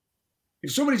it.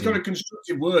 If somebody's got a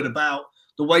constructive word about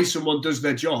the way someone does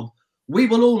their job, we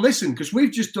will all listen, because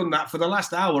we've just done that for the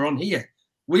last hour on here.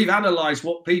 We've analysed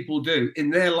what people do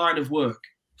in their line of work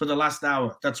for the last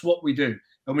hour. That's what we do.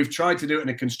 And we've tried to do it in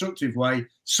a constructive way.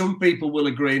 Some people will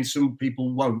agree and some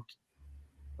people won't.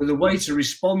 But the way to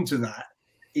respond to that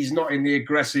is not in the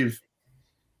aggressive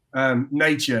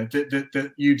nature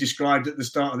that you described at the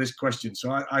start of this question.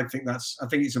 So I think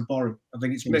it's abhorrent. I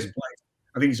think it's misplaced.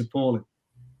 I think it's appalling.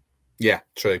 Yeah,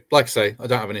 true. Like I say, I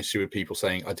don't have an issue with people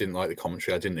saying I didn't like the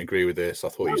commentary, I didn't agree with this, I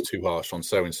thought he was too harsh on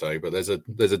so and so. But there's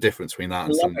a difference between that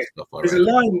and some stuff like that. There's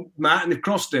a line, Matt, and they've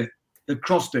crossed it.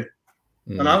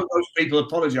 And I hope those people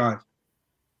apologise.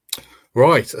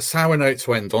 Right, a sour note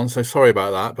to end on, so sorry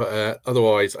about that, but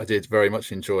otherwise I did very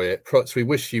much enjoy it. Prutz, we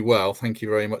wish you well. Thank you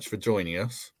very much for joining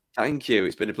us. Thank you.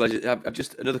 It's been a pleasure. I've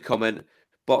just another comment.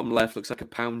 Bottom left looks like a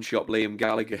pound shop Liam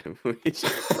Gallagher, which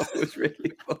was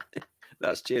really funny.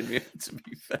 That's cheered me up, to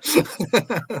be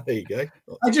fair. There you go.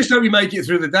 I just hope you make it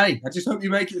through the day.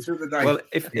 Well,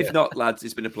 if not, lads,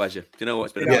 it's been a pleasure. Do you know what?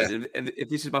 It's been a pleasure. And if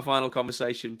this is my final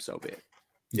conversation, so be it.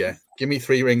 Yeah. Give me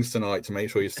 3 rings tonight to make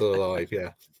sure you're still alive. Yeah.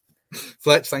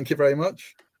 Fletch, thank you very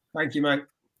much. Thank you, mate.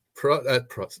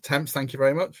 Temps, thank you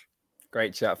very much.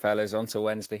 Great chat, fellas. On to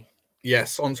Wednesday.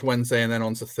 Yes, on to Wednesday and then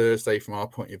on to Thursday. From our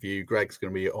point of view, Greg's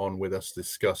going to be on with us to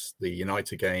discuss the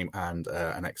United game and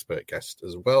an expert guest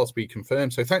as well to be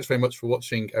confirmed. So thanks very much for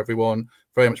watching, everyone.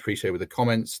 Very much appreciate with the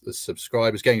comments, the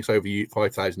subscribers. Getting us over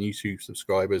 5,000 YouTube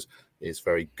subscribers is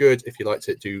very good. If you liked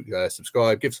it, do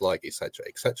subscribe, give us a like, etc.,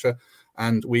 etc.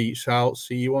 And we shall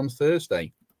see you on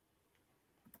Thursday.